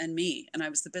scientist and me, and I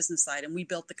was the business side. And we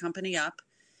built the company up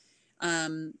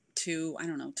to, I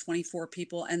don't know, 24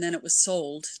 people. And then it was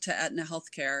sold to Aetna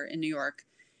Healthcare in New York.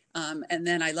 And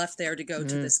then I left there to go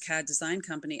to this CAD design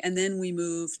company. And then we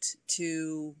moved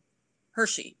to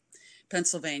Hershey,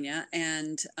 Pennsylvania.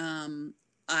 And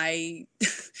I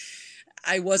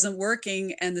wasn't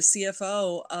working, and the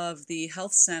CFO of the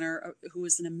health center,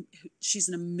 she's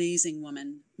an amazing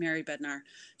woman, Mary Bednar.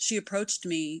 She approached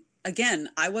me again.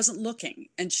 I wasn't looking,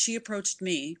 and she approached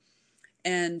me,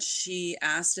 and she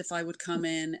asked if I would come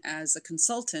in as a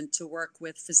consultant to work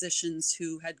with physicians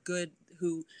who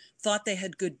thought they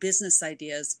had good business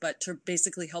ideas, but to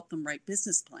basically help them write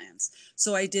business plans.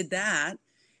 So I did that.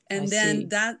 And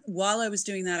while I was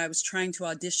doing that, I was trying to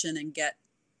audition and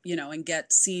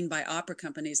get seen by opera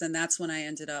companies. And that's when I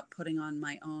ended up putting on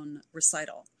my own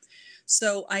recital.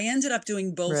 So I ended up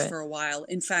doing both for a while.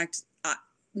 In fact,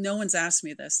 no one's asked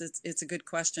me this. It's a good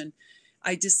question.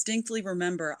 I distinctly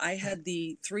remember I had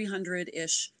the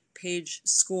 300-ish page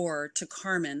score to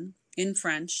Carmen in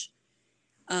French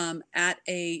at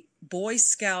a Boy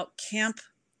Scout camp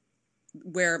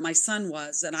where my son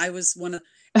was. And I was one of,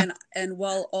 and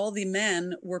while all the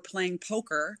men were playing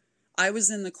poker, I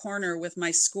was in the corner with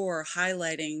my score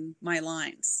highlighting my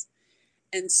lines.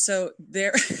 And so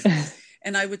there,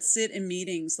 and I would sit in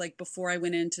meetings, like before I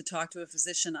went in to talk to a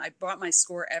physician, I brought my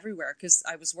score everywhere because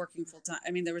I was working full time.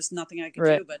 I mean, there was nothing I could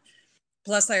do, but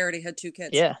plus I already had 2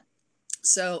 kids. Yeah.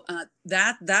 So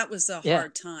that was a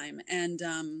hard time. And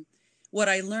what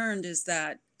I learned is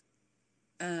that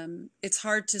it's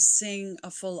hard to sing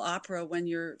a full opera when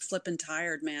you're flipping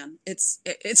tired, man. It's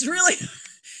really,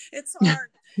 it's hard.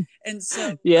 And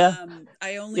so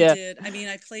I only did,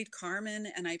 I played Carmen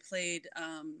and I played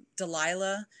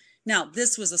Delilah. Now,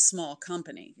 this was a small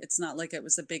company. It's not like it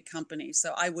was a big company.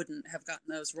 So I wouldn't have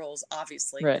gotten those roles,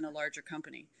 obviously, in a larger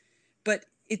company. But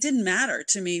it didn't matter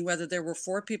to me whether there were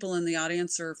 4 people in the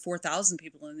audience or 4,000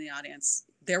 people in the audience.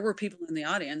 There were people in the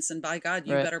audience, and by God,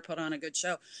 you better put on a good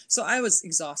show. So I was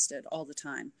exhausted all the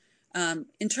time.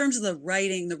 In terms of the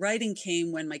writing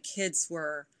came when my kids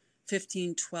were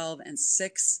 15, 12, and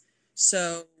 6.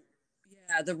 So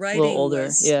yeah, the A little writing older.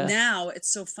 was, Yeah. now it's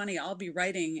so funny. I'll be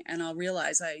writing and I'll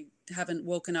realize I haven't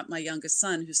woken up my youngest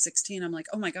son who's 16. I'm like,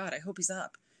 oh my God, I hope he's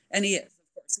up. And he is,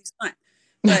 of course, he's fine.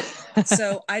 But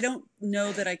so I don't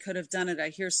know that I could have done it. I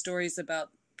hear stories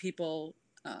about people,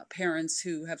 parents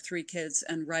who have 3 kids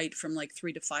and write from like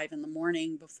 3 to 5 in the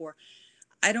morning before.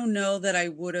 I don't know that I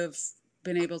would have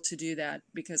been able to do that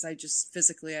because I just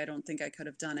physically, I don't think I could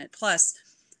have done it. Plus,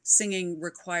 singing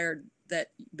required that,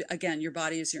 again, your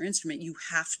body is your instrument. You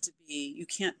have to be, you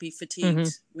can't be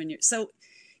fatigued when you're, so,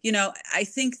 you know, I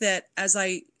think that as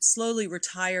I slowly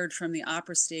retired from the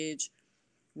opera stage,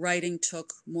 writing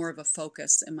took more of a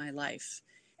focus in my life.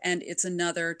 And it's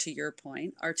another, to your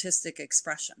point, artistic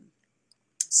expression.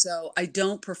 So I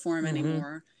don't perform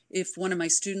anymore. If one of my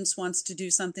students wants to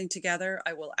do something together,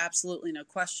 I will absolutely, no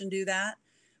question, do that.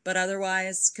 But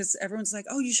otherwise, because everyone's like,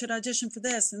 oh, you should audition for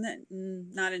this, and then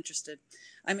not interested.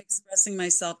 I'm expressing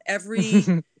myself. Every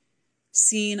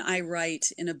scene I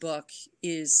write in a book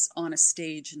is on a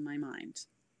stage in my mind.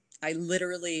 I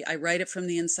write it from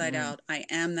the inside out. I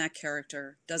am that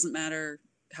character. Doesn't matter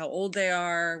how old they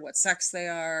are, what sex they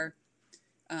are.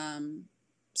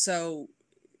 So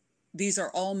these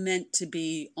are all meant to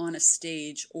be on a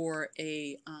stage or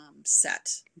a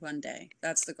set one day.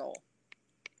 That's the goal.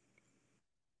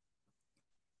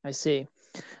 I see.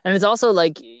 And it's also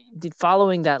like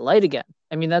following that light again.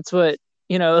 I mean, that's what,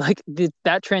 you know, like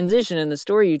that transition in the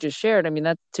story you just shared. I mean,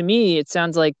 that to me, it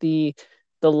sounds like the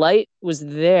light was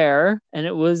there and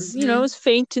it was, you know, it was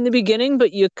faint in the beginning, but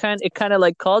it kind of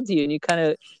like called to you and you kind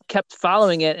of kept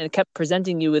following it and it kept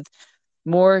presenting you with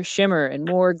more shimmer and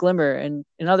more glimmer and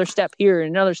another step here and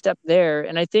another step there.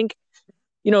 And I think,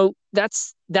 you know,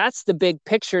 that's the big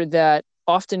picture that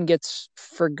often gets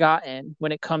forgotten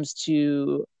when it comes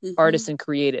to artists and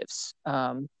creatives.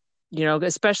 You know,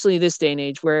 especially this day and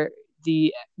age where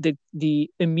the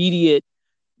immediate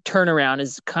turnaround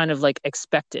is kind of like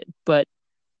expected, but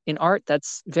in art,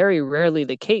 that's very rarely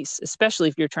the case, especially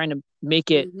if you're trying to make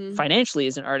it financially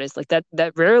as an artist. Like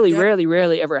that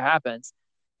rarely ever happens.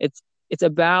 It's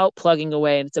about plugging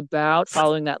away and it's about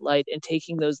following that light and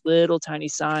taking those little tiny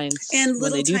signs and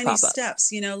when little they do tiny pop up.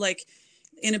 steps, you know, like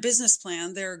in a business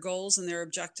plan, there are goals and there are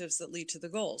objectives that lead to the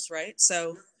goals, right?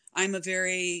 So I'm a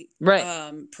very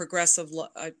progressive,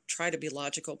 I try to be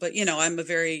logical, but, you know, I'm a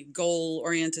very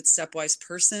goal-oriented, stepwise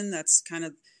person. That's kind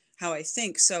of how I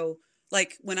think. So,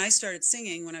 like, when I started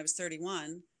singing when I was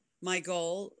 31, my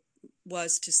goal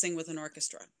was to sing with an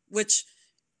orchestra, which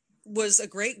was a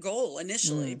great goal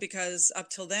initially because up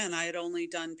till then I had only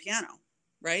done piano,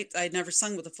 right? I had never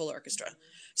sung with a full orchestra.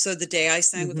 So the day I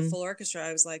sang with a full orchestra,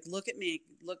 I was like, look at me,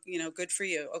 look, you know, good for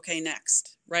you. Okay,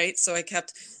 next, right? So I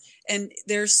kept, and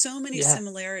there's so many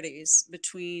similarities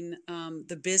between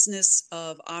the business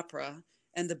of opera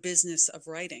and the business of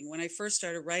writing. When I first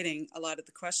started writing, a lot of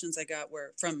the questions I got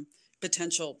were from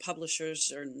potential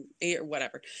publishers or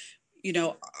whatever. You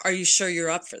know, are you sure you're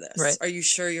up for this? Right. Are you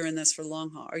sure you're in this for long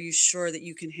haul? Are you sure that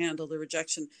you can handle the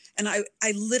rejection? And I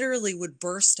literally would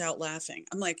burst out laughing.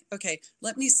 I'm like, okay,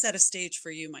 let me set a stage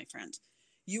for you, my friend.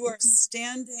 You are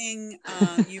standing,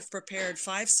 you've prepared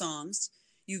 5 songs.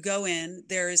 You go in,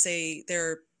 there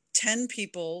are 10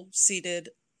 people seated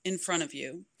in front of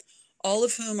you, all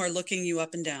of whom are looking you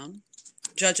up and down,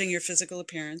 judging your physical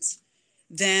appearance.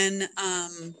 Then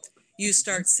you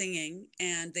start singing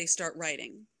and they start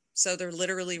writing. So they're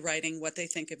literally writing what they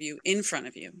think of you in front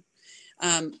of you.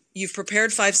 You've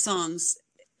prepared 5 songs,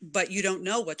 but you don't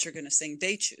know what you're going to sing.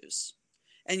 They choose.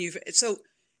 And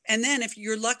then if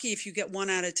you're lucky, if you get 1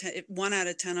 out of 10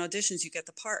 auditions, you get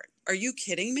the part. Are you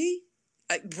kidding me?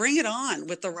 Bring it on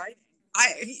with the writing.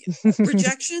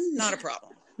 Rejection, not a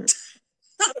problem.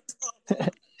 Not a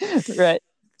problem. Right.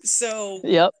 So.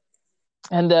 Yep.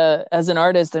 And as an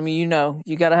artist, I mean,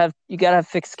 you gotta have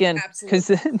thick skin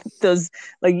because those,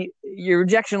 like, your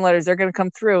rejection letters, they're gonna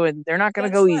come through and they're not gonna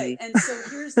go easy. And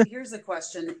so here's a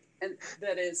question, and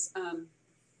that is,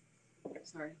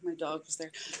 sorry, my dog was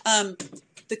there.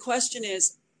 The question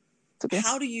is,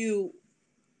 how do you,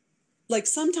 like,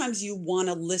 sometimes you want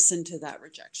to listen to that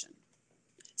rejection.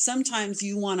 Sometimes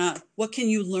you want to, what can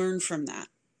you learn from that,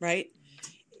 right?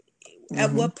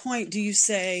 At what point do you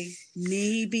say,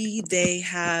 maybe they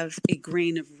have a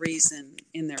grain of reason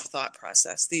in their thought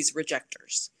process, these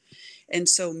rejectors? And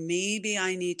so maybe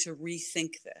I need to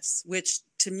rethink this, which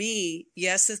to me,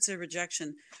 yes, it's a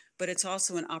rejection, but it's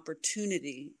also an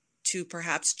opportunity to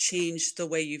perhaps change the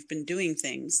way you've been doing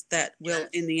things that will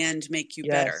in the end make you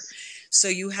better. So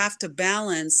you have to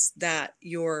balance that,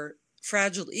 your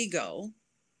fragile ego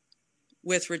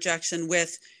with rejection,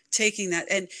 with taking that,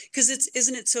 and because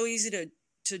isn't it so easy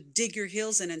to dig your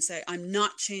heels in and say, I'm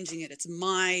not changing it. It's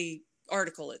my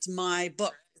article. It's my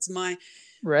book. It's my,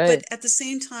 but Right. at the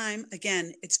same time,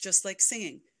 again, it's just like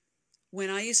singing. When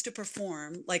I used to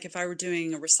perform, like if I were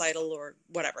doing a recital or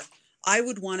whatever, I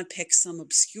would want to pick some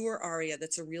obscure aria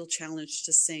that's a real challenge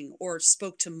to sing or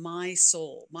spoke to my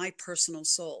soul, my personal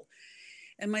soul.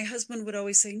 And my husband would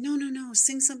always say, no, no, no,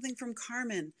 sing something from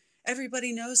Carmen.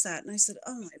 Everybody knows that. And I said,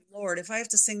 oh my Lord, if I have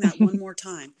to sing that one more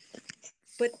time.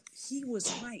 But he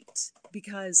was right,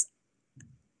 because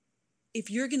if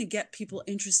you're going to get people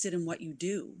interested in what you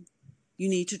do, you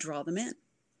need to draw them in.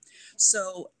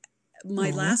 So my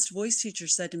Mm-hmm. last voice teacher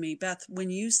said to me, Beth,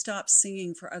 when you stop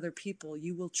singing for other people,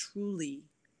 you will truly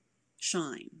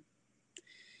shine.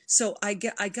 So I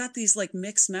got these like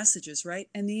mixed messages, right?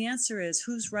 And the answer is,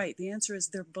 who's right? The answer is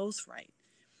they're both right.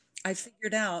 I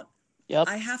figured out Yep.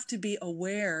 I have to be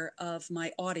aware of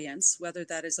my audience, whether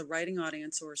that is a writing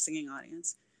audience or a singing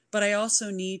audience, but I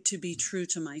also need to be true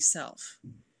to myself.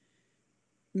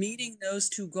 Meeting those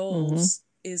two Mm-hmm. goals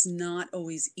is not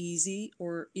always easy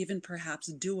or even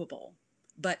perhaps doable.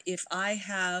 But if I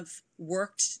have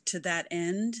worked to that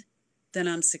end, then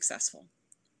I'm successful.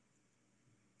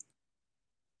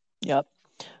 Yep.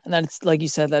 And that's, like you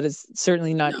said, that is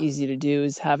certainly not No. easy to do,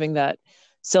 is having that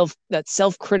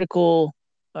self-critical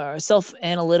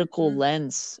self-analytical Mm-hmm.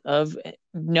 lens of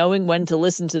knowing when to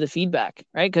listen to the feedback,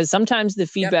 right? Because sometimes the Yep.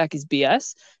 feedback is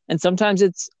BS and sometimes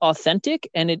it's authentic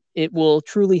and it will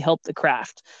truly help the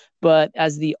craft. But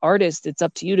as the artist, it's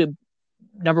up to you to,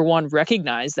 number one,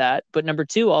 recognize that, but number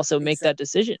two, also make Exactly. that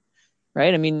decision,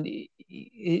 right? I mean,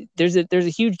 there's a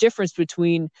huge difference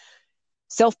between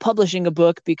self-publishing a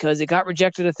book because it got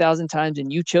rejected 1,000 times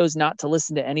and you chose not to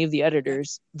listen to any of the Yep.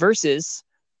 editors, versus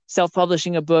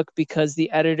self-publishing a book because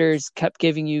the editors kept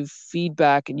giving you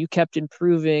feedback and you kept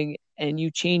improving and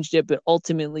you changed it, but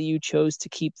ultimately you chose to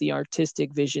keep the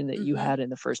artistic vision that you Mm-hmm. had in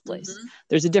the first place. Mm-hmm.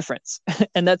 There's a difference.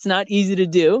 And that's not easy to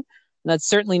do. And that's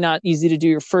certainly not easy to do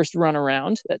your first run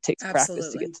around. That takes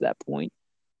practice to get Absolutely. to that point.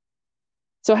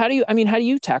 So how do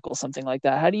you tackle something like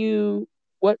that? How do you,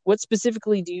 what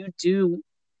specifically do you do?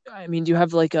 I mean, do you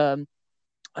have like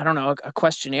I don't know, a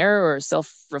questionnaire or a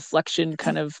self-reflection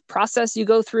kind of process you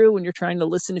go through when you're trying to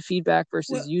listen to feedback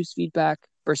versus Well, use feedback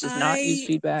versus not use I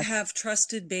feedback? have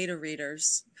trusted beta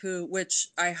readers which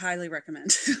I highly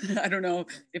recommend. I don't know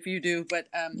if you do, but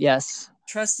Yes.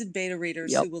 trusted beta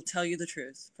readers Yep. who will tell you the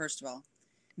truth, first of all,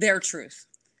 their truth.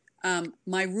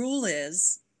 My rule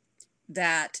is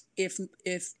that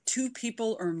if two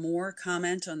people or more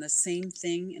comment on the same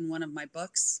thing in one of my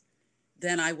books,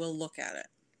 then I will look at it.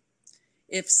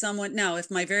 If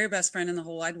my very best friend in the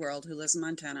whole wide world who lives in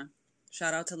Montana,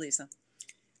 shout out to Lisa,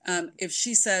 if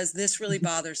she says this really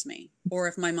bothers me, or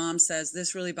if my mom says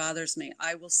this really bothers me,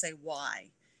 I will say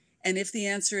why. And if the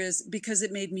answer is because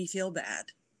it made me feel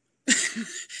bad,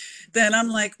 then I'm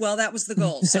like, well, that was the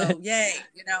goal. So yay,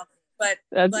 you know. But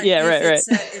That's, but yeah, if right,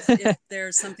 it's if right.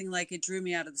 there's something like it drew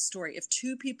me out of the story, if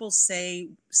two people say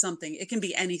something, it can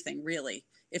be anything really.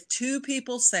 If two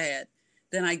people say it,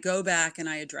 then I go back and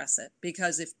I address it,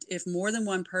 because if more than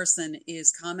one person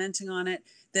is commenting on it,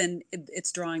 then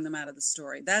it's drawing them out of the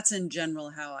story. That's in general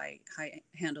how I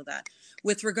handle that.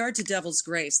 With regard to Devil's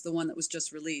Grace, the one that was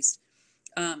just released,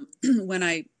 when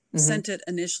I Mm-hmm. sent it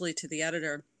initially to the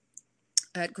editor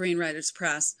at Green Writers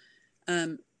Press,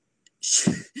 um,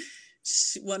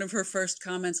 one of her first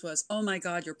comments was, "Oh my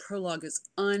God, your prologue is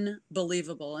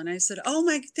unbelievable." And I said, "Oh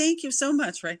my, thank you so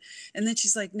much." Right. And then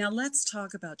she's like, "Now let's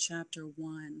talk about chapter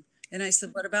 1." And I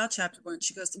said, "What about chapter 1?"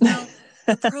 She goes, "Well,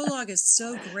 the prologue is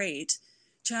so great.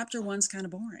 Chapter 1's kind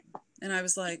of boring." And I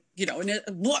was like,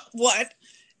 what?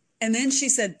 And then she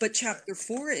said, "But chapter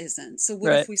 4 isn't. So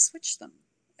what if Right. we switch them?"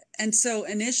 And so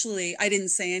initially I didn't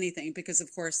say anything because,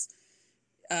 of course,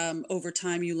 over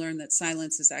time you learn that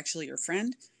silence is actually your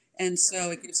friend. And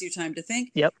so it gives you time to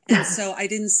think. Yep. And so I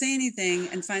didn't say anything.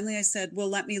 And finally I said, well,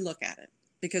 let me look at it,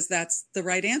 because that's the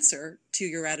right answer to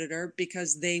your editor,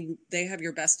 because they have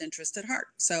your best interest at heart.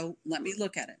 So let me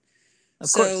look at it.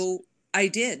 Of course. So I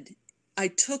did. I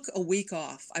took a week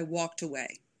off. I walked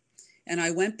away and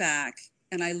I went back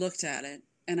and I looked at it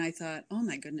and I thought, oh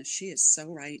my goodness, she is so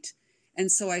right.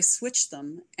 And so I switched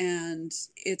them, and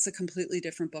it's a completely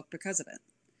different book because of it.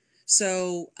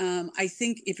 So I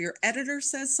think if your editor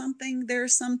says something, there are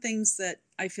some things that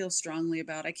I feel strongly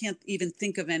about. I can't even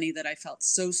think of any that I felt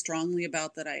so strongly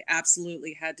about that I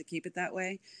absolutely had to keep it that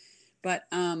way. But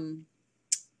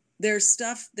there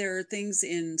are things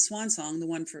in Swan Song, the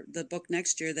one for the book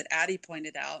next year, that Addie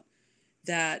pointed out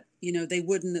that,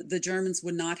 the Germans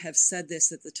would not have said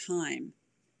this at the time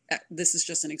this is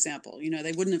just an example.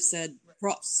 They wouldn't have said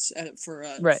cross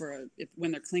Right.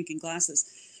 when they're clinking glasses,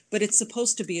 but it's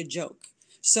supposed to be a joke.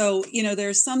 So,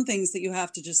 there's some things that you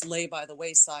have to just lay by the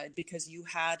wayside because you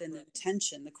had an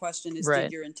intention. The question is, Right.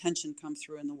 did your intention come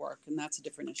through in the work? And that's a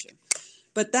different issue.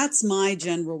 But that's my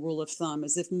general rule of thumb,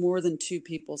 is if more than two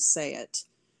people say it,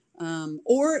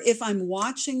 or if I'm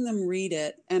watching them read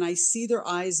it and I see their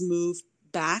eyes move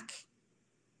back,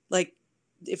 like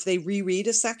if they reread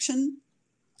a section,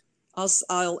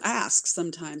 I'll ask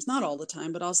sometimes, not all the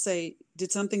time, but I'll say,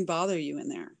 did something bother you in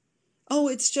there? Oh,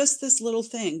 it's just this little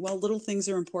thing. Well, little things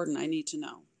are important. I need to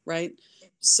know. Right.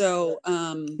 So,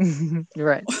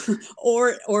 Right.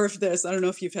 or if this, I don't know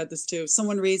if you've had this too.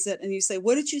 Someone reads it and you say,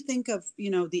 what did you think of,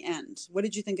 the end? What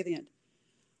did you think of the end?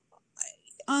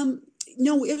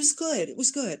 No, it was good. It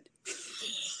was good.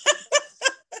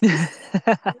 Yeah,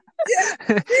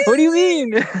 What do you really?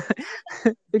 mean?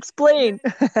 Explain.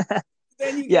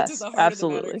 Then you get to Yes, the heart of the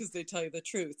matter absolutely. because they tell you the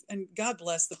truth. And God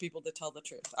bless the people that tell the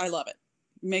truth. I love it.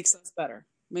 Makes us better.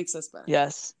 Makes us better.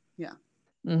 Yes. Yeah.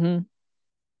 Mm-hmm.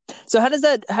 So how does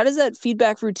that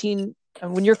feedback routine,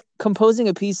 when you're composing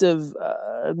a piece of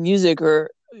music,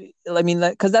 or I mean,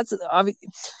 because that's obvious.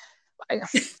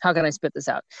 How can I spit this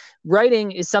out?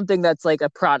 Writing is something that's like a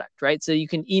product, right? So you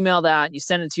can email that, you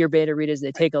send it to your beta readers,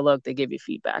 they take a look, they give you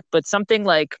feedback. But something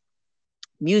like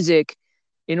music,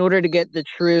 in order to get the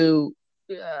true,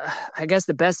 I guess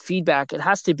the best feedback, it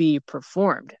has to be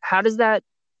performed. How does that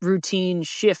routine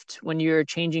shift when you're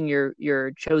changing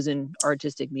your chosen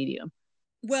artistic medium,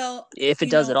 Well, if it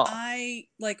does at all? I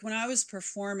like when I was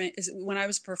performing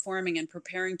and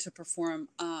preparing to perform,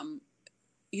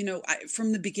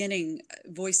 from the beginning,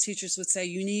 voice teachers would say,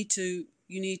 you need to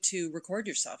record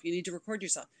yourself. You need to record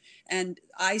yourself. And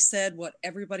I said what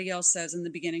everybody else says in the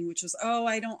beginning, which was, oh,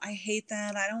 I hate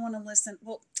that. I don't want to listen.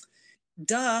 Well,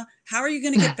 duh. How are you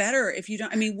going to get better if you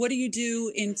don't? I mean, what do you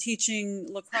do in teaching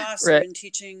lacrosse or Right. in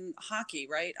teaching hockey,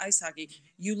 right? Ice hockey.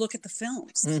 You look at the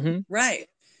films, Mm-hmm. right?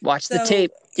 Watch the So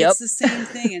tape. it's Yep. the same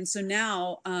thing. And so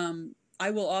now I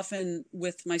will often,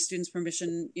 with my students'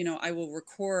 permission, I will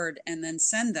record and then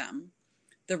send them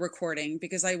the recording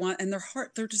because I want, and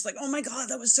they're just like, oh my God,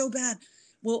 that was so bad.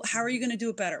 Well, how are you going to do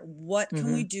it better? What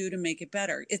can we do to make it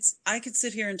better? I could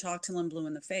sit here and talk till I'm blue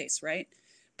in the face, right?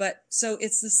 But so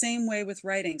it's the same way with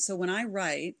writing. So when I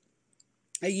write,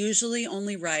 I usually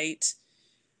only write,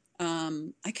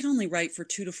 I can only write for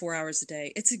 2 to 4 hours a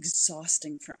day. It's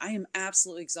exhausting. I am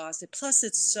absolutely exhausted. Plus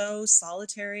it's so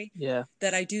solitary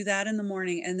that I do that in the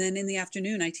morning. And then in the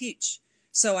afternoon I teach.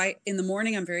 So in the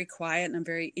morning, I'm very quiet and I'm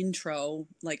very intro,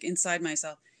 like inside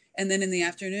myself. And then in the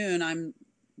afternoon, I'm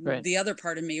the other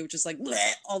part of me, which is like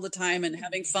bleh, all the time and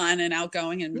having fun and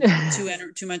outgoing and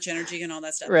too much energy and all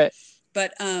that stuff. Right.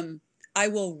 But I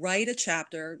will write a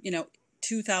chapter,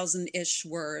 2,000-ish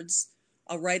words.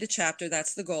 I'll write a chapter.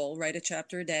 That's the goal. Write a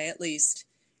chapter a day at least.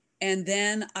 And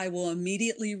then I will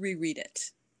immediately reread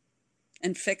it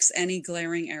and fix any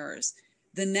glaring errors.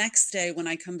 The next day when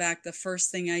I come back, the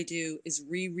first thing I do is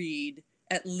reread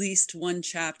at least one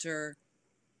chapter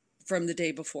from the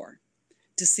day before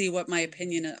to see what my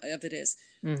opinion of it is.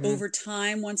 Mm-hmm. Over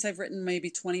time, once I've written maybe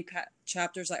 20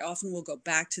 chapters, I often will go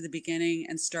back to the beginning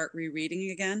and start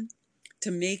rereading again to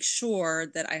make sure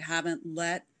that I haven't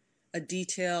let a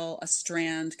detail, a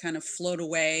strand kind of float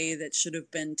away that should have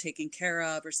been taken care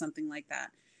of or something like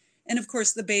that. And of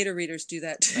course, the beta readers do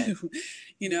that too.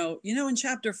 Right. In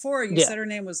chapter 4, you said her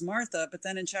name was Martha, but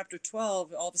then in chapter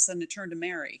 12, all of a sudden it turned to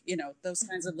Mary. Those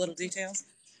kinds of little details.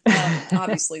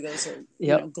 Obviously, those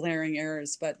are glaring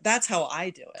errors, but that's how I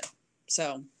do it.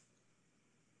 So,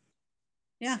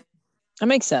 yeah. That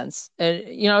makes sense.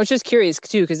 And, I was just curious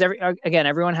too, because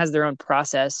everyone has their own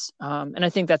process. And I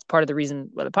think that's part of the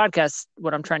reason why the podcast,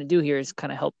 what I'm trying to do here is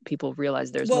kind of help people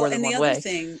realize there's more than one way. And the other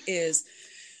thing is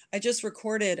I just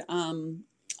recorded,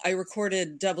 I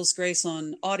recorded Devil's Grace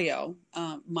on audio,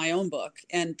 my own book.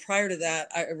 And prior to that,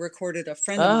 I recorded a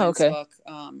friend of mine's book,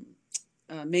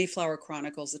 Mayflower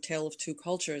Chronicles, A Tale of Two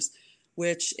Cultures,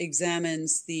 which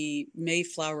examines the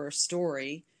Mayflower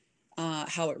story,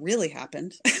 how it really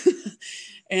happened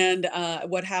and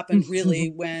what happened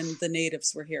really when the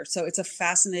natives were here. So it's a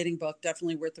fascinating book,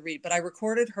 definitely worth the read. But I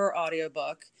recorded her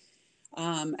audiobook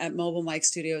at Mobile Mic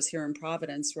Studios here in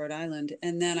Providence, Rhode Island.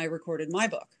 And then I recorded my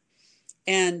book.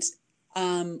 And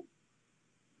I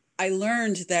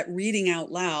learned that reading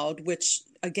out loud, which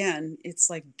again, it's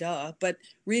like duh, but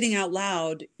reading out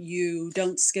loud, you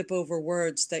don't skip over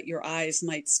words that your eyes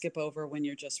might skip over when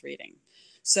you're just reading.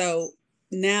 So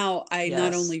now I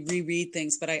not Yes. only reread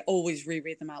things, but I always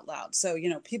reread them out loud. So,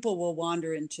 people will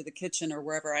wander into the kitchen or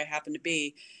wherever I happen to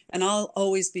be, and I'll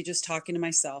always be just talking to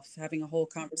myself, having a whole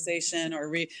conversation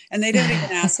and they don't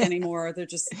even ask anymore.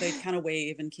 They kind of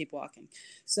wave and keep walking.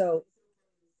 So,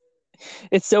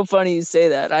 It's so funny you say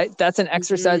that. That's an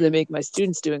exercise I mhm, make my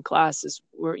students do in class is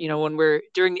when we're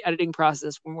during the editing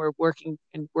process, when we're working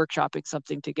and workshopping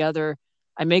something together,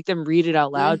 I make them read it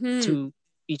out loud mhm. to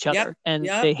each Yep, other, and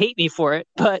yep. they hate me for it.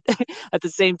 But at the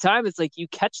same time, it's like you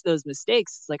catch those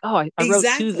mistakes. It's like, oh, I wrote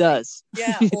two Exactly. thes.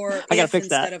 Yeah, or I got to if fix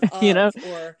that, instead of you know?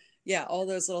 or yeah, all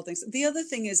those little things. The other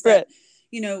thing is that,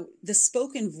 Right. the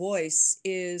spoken voice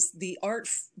is the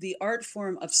art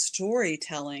form of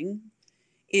storytelling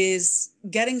is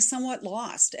getting somewhat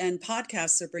lost, and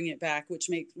podcasts are bringing it back,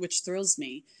 which thrills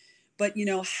me. But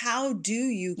how do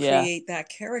you Yeah. create that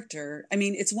character? I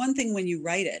mean, it's one thing when you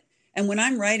write it, and when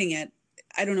I'm writing it,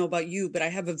 I don't know about you, but I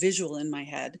have a visual in my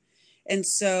head, and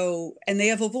they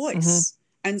have a Hmm. voice.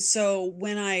 And so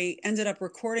when I ended up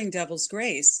recording Devil's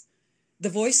Grace, the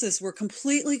voices were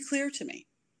completely clear to me.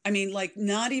 I mean, like,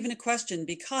 not even a question,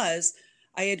 because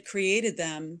I had created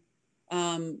them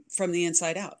from the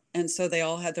inside out. And so they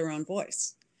all had their own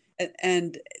voice.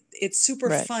 And it's super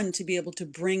Right. fun to be able to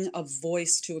bring a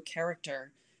voice to a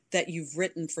character that you've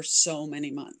written for so many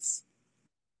months.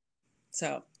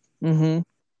 So, Hmm.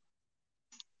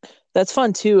 That's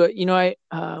fun too. I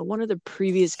one of the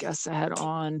previous guests I had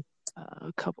on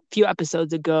few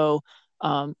episodes ago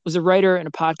was a writer and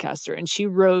a podcaster, and she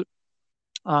wrote.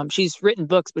 She's written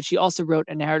books, but she also wrote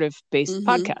a narrative-based mm-hmm.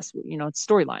 podcast. It's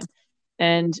storyline,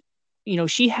 and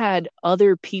she had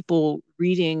other people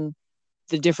reading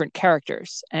the different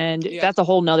characters, and Yeah. that's a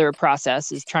whole nother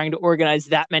process. Is trying to organize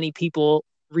that many people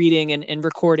reading and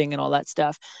recording and all that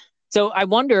stuff. So I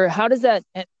wonder how does that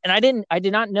and I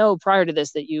did not know prior to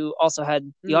this that you also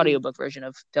had the Mm. audiobook version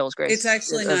of Devil's It's Grace.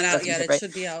 actually not That's out what you yet. said, It right?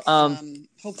 should be out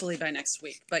hopefully by next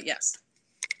week. But yes.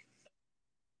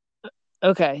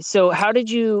 Okay. So how did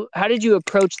you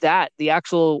approach that? The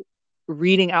actual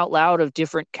reading out loud of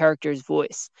different characters'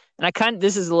 voice. And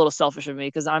this is a little selfish of me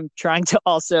because I'm trying to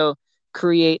also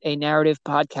create a narrative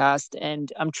podcast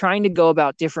and I'm trying to go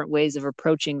about different ways of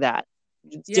approaching that.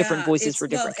 It's different Yeah, voices it's for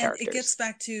well, different and it gets characters.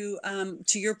 back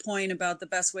to your point about the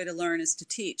best way to learn is to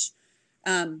teach.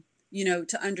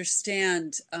 To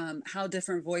understand how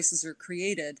different voices are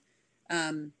created.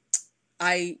 Um,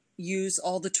 I use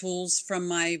all the tools from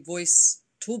my voice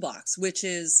toolbox, which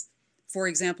is, for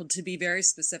example, to be very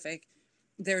specific,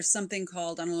 there's something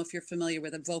called, I don't know if you're familiar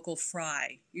with a vocal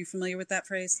fry. You familiar with that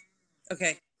phrase?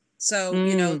 Okay. So,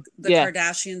 the Yeah.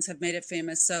 Kardashians have made it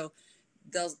famous. So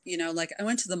they'll, like, I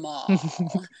went to the mall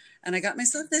and I got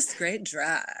myself this great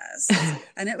dress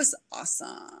and it was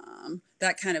awesome.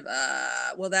 That kind of,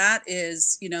 well, that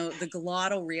is, the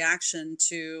glottal reaction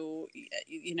to,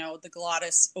 the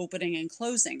glottis opening and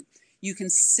closing. You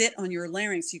can sit on your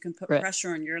larynx. You can put Right.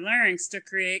 pressure on your larynx to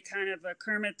create kind of a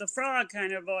Kermit the Frog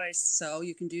kind of voice. So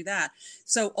you can do that.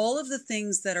 So all of the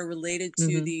things that are related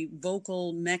to Hmm. the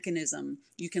vocal mechanism,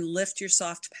 you can lift your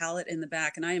soft palate in the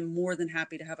back. And I am more than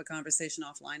happy to have a conversation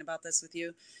offline about this with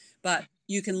you. But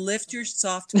you can lift your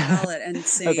soft palate and Okay.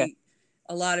 say,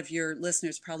 a lot of your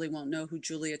listeners probably won't know who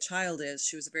Julia Child is.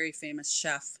 She was a very famous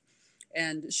chef.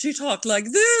 And she talked like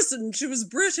this, and she was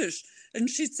British. And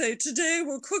she'd say, "Today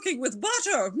we're cooking with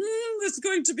butter. It's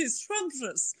going to be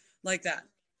scrumptious." Like that.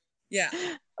 Yeah.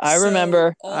 I So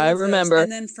remember. all I of those, remember.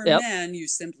 and then for Yep. men, you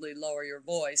simply lower your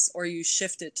voice or you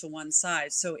shift it to one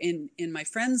side. So in my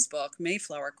friend's book,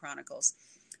 Mayflower Chronicles,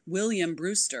 William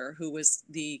Brewster, who was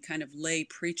the kind of lay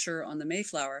preacher on the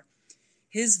Mayflower,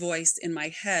 his voice in my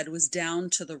head was down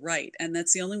to the right, and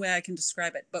that's the only way I can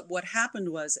describe it. But what happened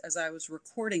was, as I was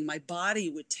recording, my body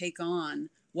would take on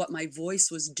what my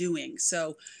voice was doing.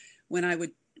 So when I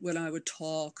would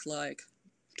talk like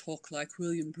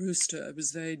William Brewster, it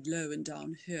was very low and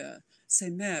down here. Say,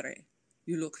 "Mary,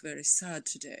 you look very sad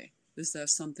today. Is there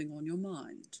something on your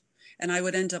mind?" And I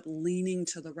would end up leaning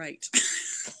to the right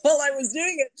while I was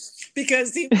doing it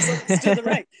because he was always to the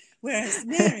right. Whereas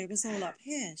Mary was all up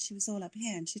here. She was all up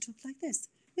here and she talked like this.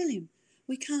 "William,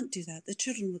 we can't do that. The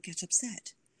children will get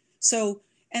upset." So,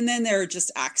 and then there are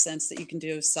just accents that you can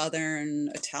do: Southern,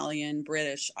 Italian,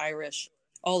 British, Irish,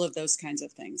 all of those kinds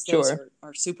of things. Those Sure.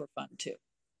 are super fun too.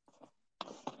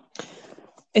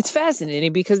 It's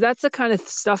fascinating because that's the kind of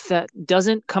stuff that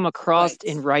doesn't come across Right.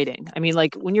 in writing. I mean,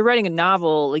 like when you're writing a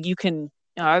novel, like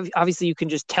obviously you can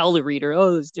just tell the reader,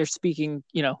 oh, they're speaking,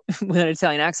 with an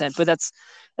Italian accent, but that's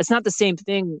not the same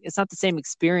thing. It's not the same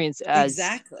experience as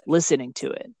Exactly. listening to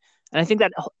it. And I think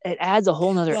that it adds a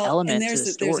whole nother Well, and element to the there's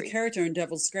a story. character in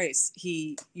Devil's Grace.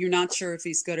 You're not sure if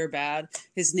he's good or bad.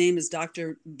 His name is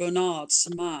Dr. Bernard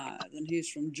Smythe, and he's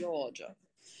from Georgia.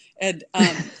 And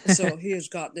so he's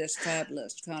got this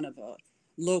fabulous kind of a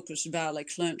Locust Valley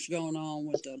clinch going on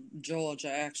with the Georgia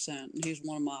accent, and he's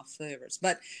one of my favorites.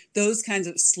 But those kinds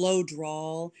of slow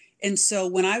drawl. And so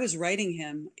when I was writing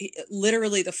him,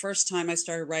 literally the first time I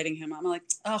started writing him, I'm like,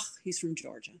 oh, he's from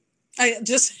Georgia. I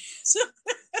just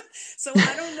so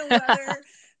I don't know whether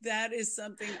that is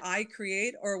something I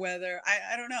create or whether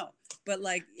I don't know. But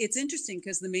like it's interesting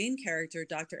because the main character,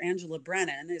 Dr. Angela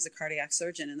Brennan, is a cardiac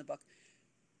surgeon in the book.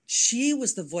 She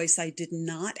was the voice I did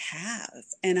not have.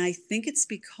 And I think it's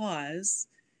because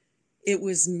it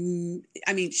was,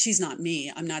 I mean, she's not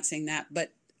me. I'm not saying that,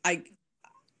 but I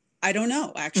don't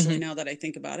know actually now that I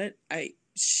think about it.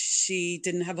 She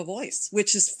didn't have a voice,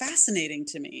 which is fascinating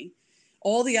to me.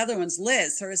 All the other ones,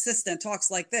 Liz, her assistant, talks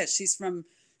like this. She's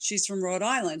from Rhode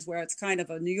Island, where it's kind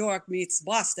of a New York meets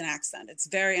Boston accent. It's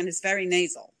very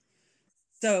nasal.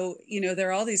 So, there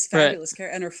are all these fabulous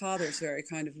characters, and her father's very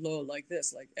kind of low like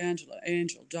this, like Angela,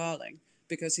 Angel, darling,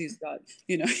 because he's got,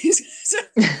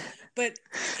 but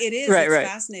it's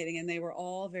fascinating. And they were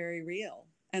all very real.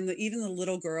 And even the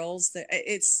little girls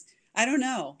I don't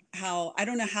know how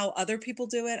other people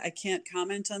do it. I can't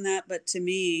comment on that. But to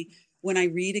me, when I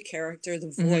read a character,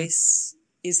 the voice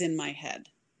is in my head.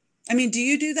 I mean, do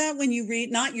you do that when you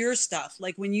read, not your stuff,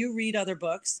 like when you read other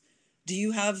books, do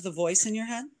you have the voice in your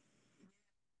head?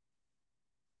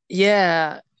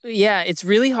 Yeah. Yeah. It's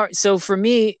really hard. So for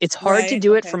me, it's hard to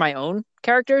do it for my own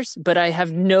characters, but I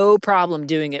have no problem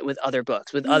doing it with other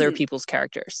books, with other people's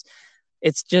characters.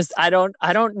 It's just I don't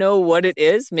know what it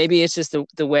is. Maybe it's just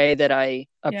the way that I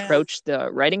approach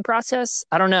the writing process.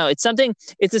 I don't know. It's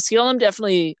a skill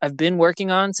I've been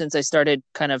working on since I started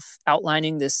kind of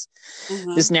outlining this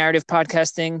narrative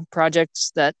podcasting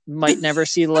project that might never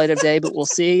see the light of day, but we'll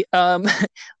see. I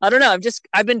don't know.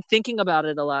 I've been thinking about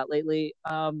it a lot lately.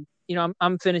 I'm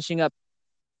finishing up,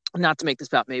 not to make this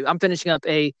about me, I'm finishing up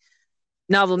a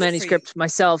novel manuscript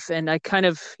myself, and I kind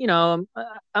of,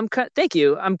 thank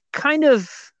you. I'm kind of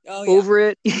over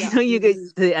it. You get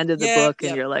to the end of the book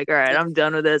and you're like, all right, I'm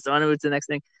done with this. I want to move to the next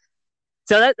thing.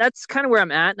 So that's kind of where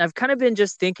I'm at. And I've kind of been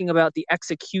just thinking about the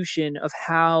execution of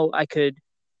how I could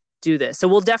do this. So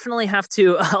I'll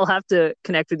have to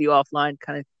connect with you offline,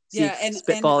 kind of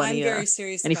spitball I'm very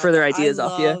serious any about further that. ideas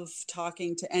off you. I love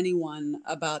talking to anyone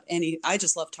about I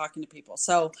just love talking to people.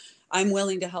 So I'm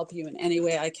willing to help you in any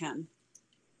way I can.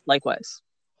 Likewise.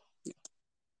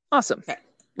 Awesome. Okay.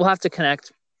 We'll have to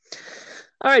connect.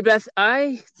 All right, Beth,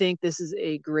 I think this is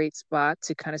a great spot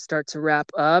to kind of start to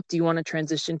wrap up. Do you want to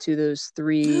transition to those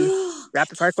 3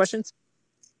 rapid fire questions?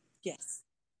 Yes.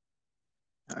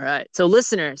 All right. So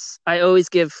listeners, I always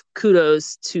give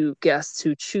kudos to guests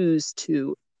who choose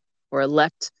to or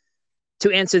elect to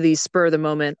answer these spur of the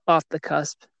moment, off the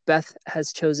cusp. Beth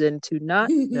has chosen to not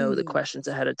know the questions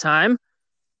ahead of time.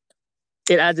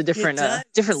 It adds a different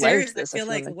layer to this. I feel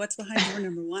like what's behind door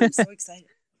number 1? I'm so excited.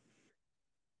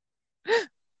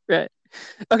 Right.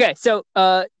 Okay. So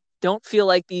don't feel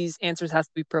like these answers have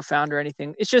to be profound or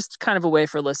anything. It's just kind of a way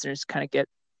for listeners to kind of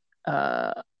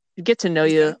get to know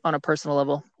you on a personal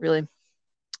level, really.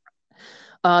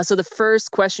 So the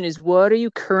first question is, what are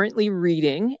you currently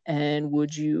reading, and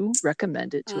would you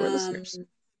recommend it to our listeners?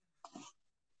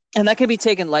 And that can be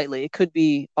taken lightly. It could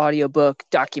be audiobook,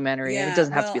 documentary, and it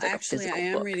doesn't have to be like a physical book. Actually,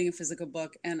 I am reading a physical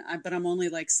book, but I'm only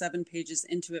like 7 pages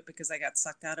into it because I got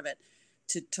sucked out of it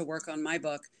to work on my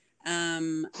book.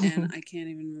 And I can't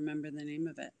even remember the name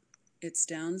of it. It's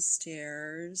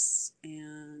downstairs,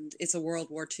 and it's a World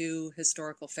War II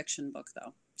historical fiction book,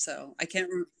 though. So I can't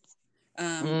remember.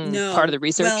 No. Part of the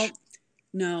research?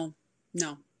 Well,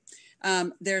 no.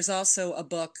 There's also a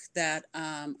book that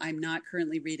I'm not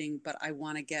currently reading, but I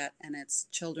want to get, and it's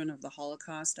Children of the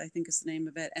Holocaust, I think is the name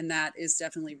of it. And that is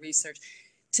definitely research.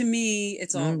 To me,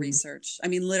 it's all research. I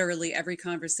mean, literally every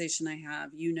conversation I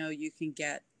have, you can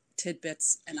get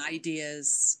tidbits and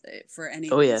ideas for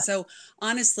anything. Oh, yeah. So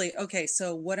honestly, okay,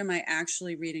 so what am I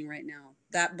actually reading right now?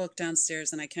 That book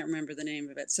downstairs, and I can't remember the name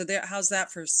of it. So how's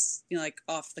that for, like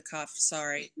off the cuff?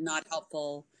 Sorry, not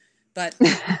helpful, but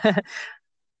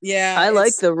yeah, I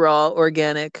like the raw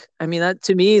organic. I mean, that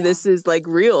to me, this is like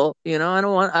real. I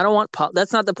don't want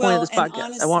that's not the point of this podcast.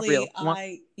 Honestly, I want real.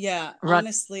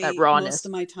 Honestly, rawness. most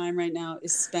of my time right now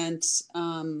is spent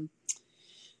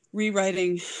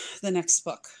rewriting the next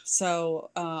book. So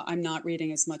I'm not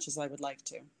reading as much as I would like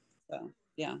to. So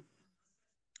yeah.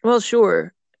 Well,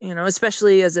 sure.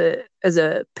 Especially as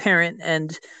a parent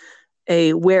and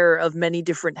a wearer of many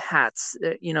different hats.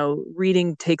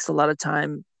 Reading takes a lot of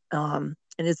time, and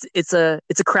it's a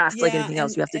craft like Yeah, anything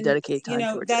else. You have to and dedicate time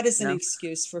towards it. that is an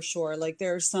excuse for sure. Like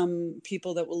there are some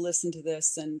people that will listen to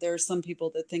this, and there are some people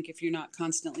that think if you're not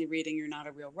constantly reading, you're not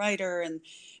a real writer.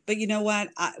 But you know what?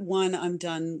 I'm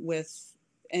done with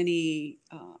any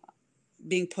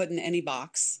being put in any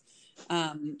box.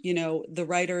 The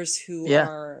writers who Yeah.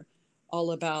 are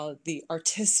all about the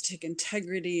artistic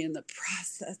integrity and the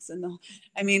process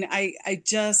I mean, I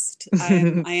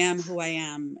am who I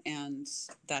am, and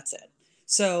that's it.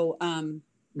 So, yeah,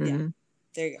 Mhm.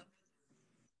 there you go.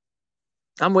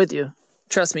 I'm with you.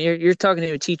 Trust me, you're talking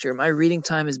to a teacher. My reading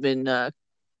time has been Well,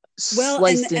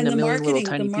 sliced and into a million little the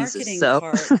tiny pieces. marketing So,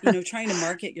 part, trying to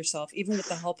market yourself, even with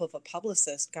the help of a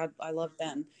publicist. God, I love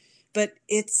Ben, but oh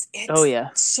it's yeah.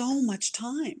 so much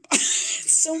time,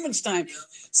 it's so much time.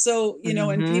 So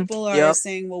and Hmm. people are Yep.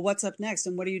 saying, well, what's up next,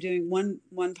 and what are you doing? One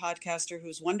podcaster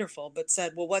who's wonderful, but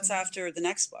said, well, what's after the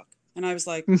next book? And I was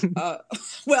like,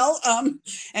 well,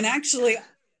 and actually,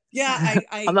 yeah,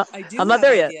 I'm not. I I'm do not have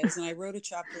there yet. ideas, and I wrote a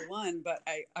chapter one, but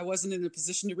I wasn't in a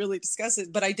position to really discuss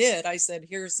it. But I did. I said,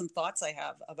 here are some thoughts I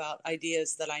have about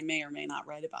ideas that I may or may not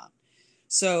write about.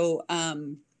 So,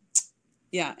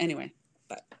 yeah. Anyway,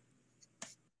 but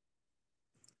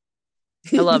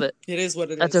I love it. it is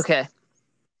what it That's is. okay.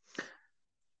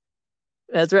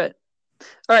 That's right.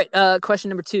 All right. Question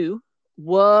number 2.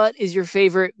 What is your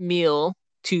favorite meal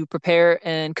to prepare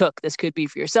and cook? This could be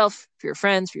for yourself, for your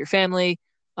friends, for your family.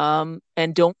 And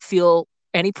don't feel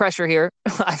any pressure here.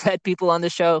 I've had people on the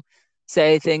show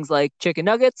say things like chicken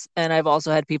nuggets, and I've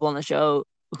also had people on the show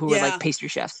who are like Yeah. pastry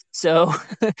chefs. So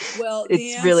Well, the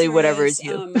it's really answer whatever is is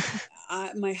you.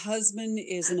 my husband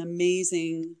is an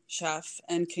amazing chef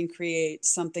and can create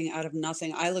something out of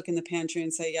nothing. I look in the pantry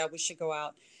and say, yeah, we should go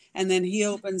out. And then he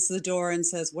opens the door and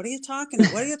says, what are you talking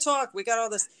about? What are you talk? We got all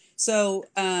this. So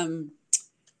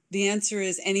the answer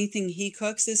is anything he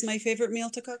cooks is my favorite meal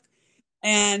to cook.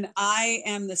 And I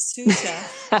am the sous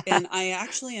chef, and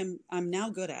I'm now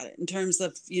good at it in terms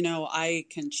of, I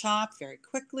can chop very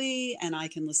quickly, and I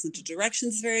can listen to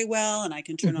directions very well, and I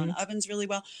can turn on Hmm. ovens really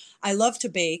well. I love to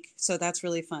bake, so that's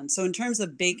really fun. So in terms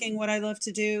of baking, what I love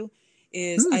to do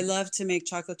is I love to make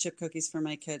chocolate chip cookies for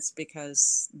my kids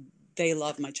because they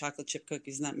love my chocolate chip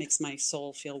cookies, and that makes my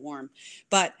soul feel warm.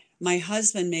 But my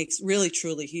husband makes really,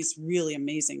 truly, he's really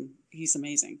amazing. He's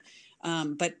amazing.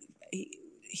 But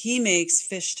he makes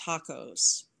fish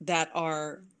tacos that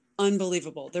are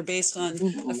unbelievable. They're based on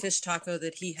a fish taco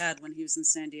that he had when he was in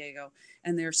San Diego,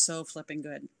 and they're so flipping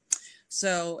good.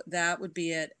 So that would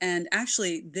be it. And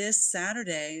actually, this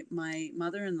Saturday, my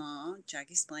mother-in-law,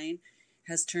 Jackie Splaine,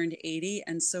 has turned 80,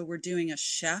 and so we're doing a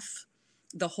chef.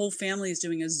 The whole family is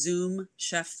doing a Zoom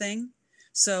chef thing.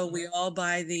 So we all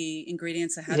buy the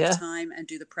ingredients ahead of Yeah. time and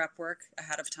do the prep work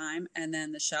ahead of time, and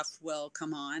then the chef will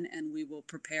come on and we will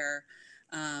prepare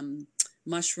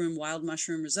wild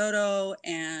mushroom risotto,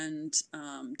 and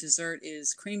dessert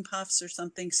is cream puffs or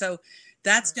something. So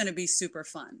that's going to be super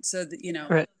fun. So that,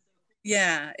 Right.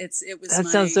 yeah, it was That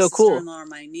sounds my so cool. sister-in-law or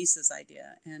my niece's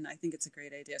idea, and I think it's a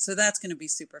great idea. So that's going to be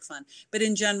super fun. But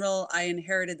in general, I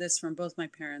inherited this from both my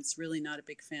parents. Really not a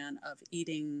big fan of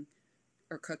eating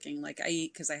or cooking. Like I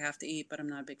eat because I have to eat, but I'm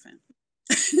not a big fan.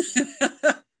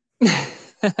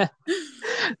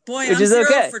 Boy, Which I'm is 0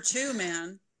 okay. for 2,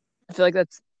 man. I feel like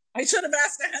that's I should have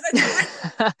asked ahead of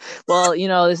time. well, you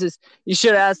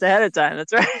should have asked ahead of time.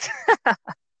 That's right.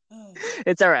 Oh.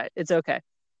 It's all right. It's okay.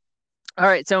 All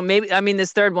right. So maybe, I mean,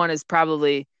 this third one is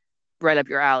probably right up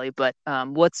your alley, but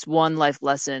what's one life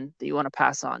lesson that you want to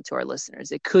pass on to our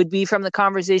listeners? It could be from the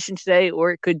conversation today,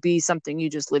 or it could be something you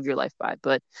just live your life by,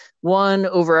 but one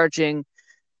overarching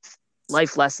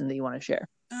life lesson that you want to share.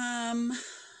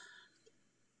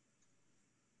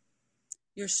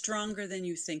 You're stronger than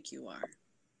you think you are.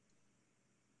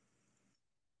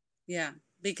 Yeah,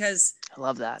 because I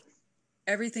love that.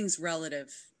 everything's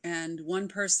relative, and one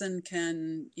person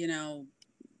can,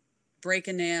 break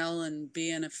a nail and be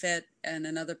in a fit, and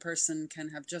another person can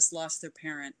have just lost their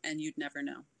parent and you'd never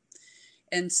know.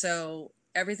 And so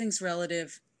everything's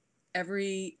relative.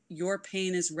 Your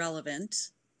pain is relevant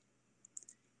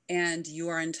and you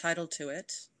are entitled to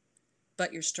it,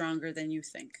 but you're stronger than you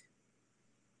think.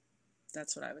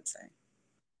 That's what I would say.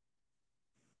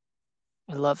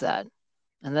 I love that.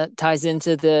 And that ties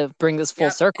into the bring this full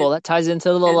Yep. circle. That ties into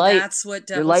the And light. that's what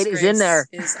Your Devil's light is in there.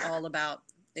 Grace is all about.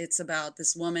 It's about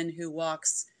this woman who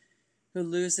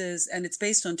loses, and it's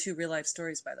based on 2 real life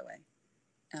stories, by the way.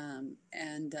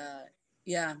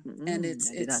 Yeah, and I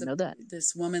did not know that.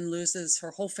 this woman loses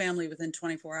her whole family within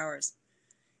 24 hours,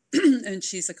 and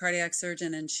she's a cardiac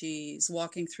surgeon, and she's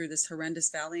walking through this horrendous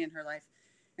valley in her life.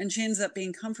 And she ends up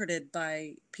being comforted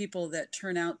by people that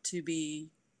turn out to be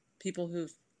people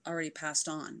who've already passed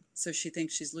on. So she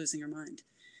thinks she's losing her mind.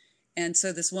 And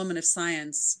so this woman of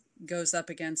science goes up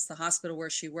against the hospital where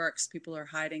she works. People are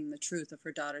hiding the truth of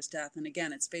her daughter's death. And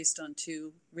again, it's based on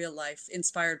two real life,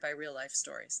 inspired by real life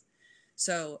stories.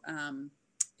 So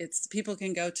people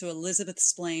can go to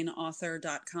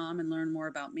ElizabethSplaineAuthor.com and learn more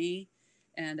about me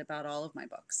and about all of my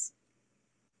books.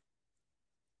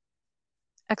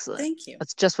 Excellent. Thank you.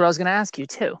 That's just what I was going to ask you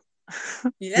too.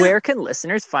 Yeah. Where can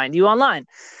listeners find you online?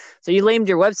 So you named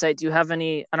your website. Do you have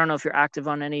any, I don't know if you're active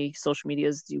on any social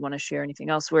medias. Do you want to share anything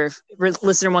else where if a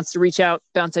listener wants to reach out,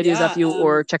 bounce ideas off you,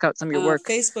 or check out some of your work?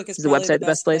 Facebook is the probably website the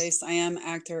best place. I am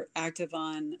active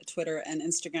on Twitter and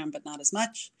Instagram, but not as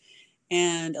much.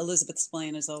 And Elizabeth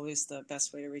Splaine is always the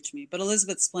best way to reach me. But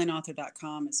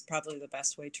ElizabethSplaineAuthor.com is probably the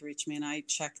best way to reach me. And I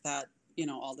check that,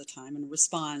 all the time and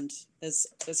respond as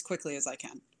quickly as I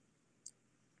can.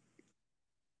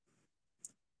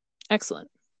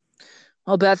 Excellent.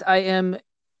 Well, Beth, I am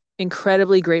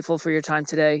incredibly grateful for your time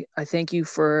today. I thank you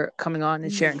for coming on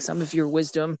and sharing some of your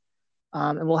wisdom.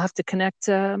 And we'll have to connect.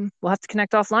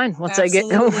 Offline once Absolutely. I get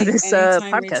going with this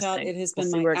podcast reach out. thing. It has been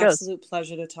my absolute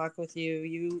pleasure to talk with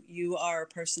you. You are a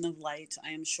person of light. I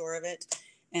am sure of it,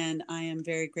 and I am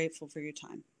very grateful for your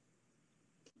time.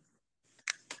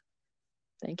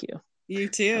 Thank you. You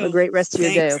too. Have a great rest of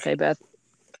your day. Okay, Beth.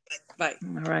 Bye.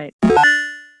 All right.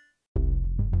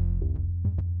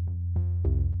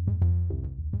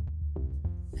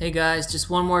 Hey guys, just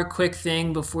one more quick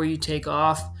thing before you take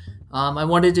off. I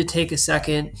wanted to take a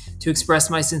second to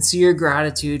express my sincere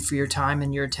gratitude for your time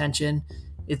and your attention.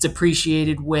 It's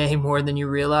appreciated way more than you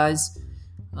realize.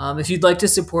 If you'd like to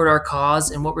support our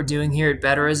cause and what we're doing here at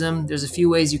Betterism, there's a few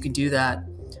ways you could do that.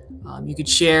 You could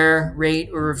share,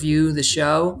 rate, or review the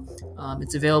show.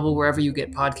 It's available wherever you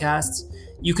get podcasts.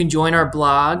 You can join our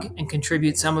blog and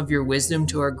contribute some of your wisdom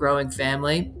to our growing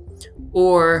family.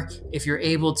 Or if you're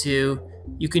able to,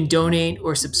 you can donate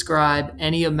or subscribe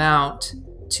any amount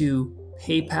to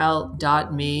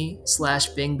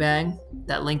paypal.me/bingbang.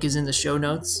 That link is in the show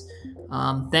notes.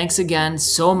 Thanks again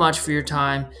so much for your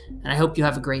time, and I hope you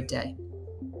have a great day.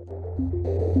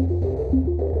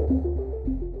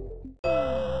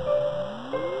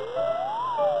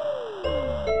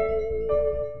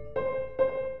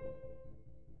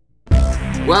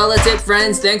 Well, that's it,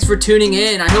 friends. Thanks for tuning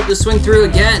in. I hope to swing through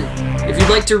again. If you'd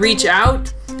like to reach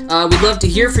out, we'd love to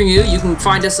hear from you. You can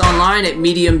find us online at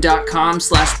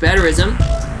medium.com/betterism.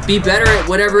 Be better at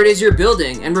whatever it is you're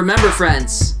building. And remember,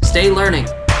 friends, stay learning.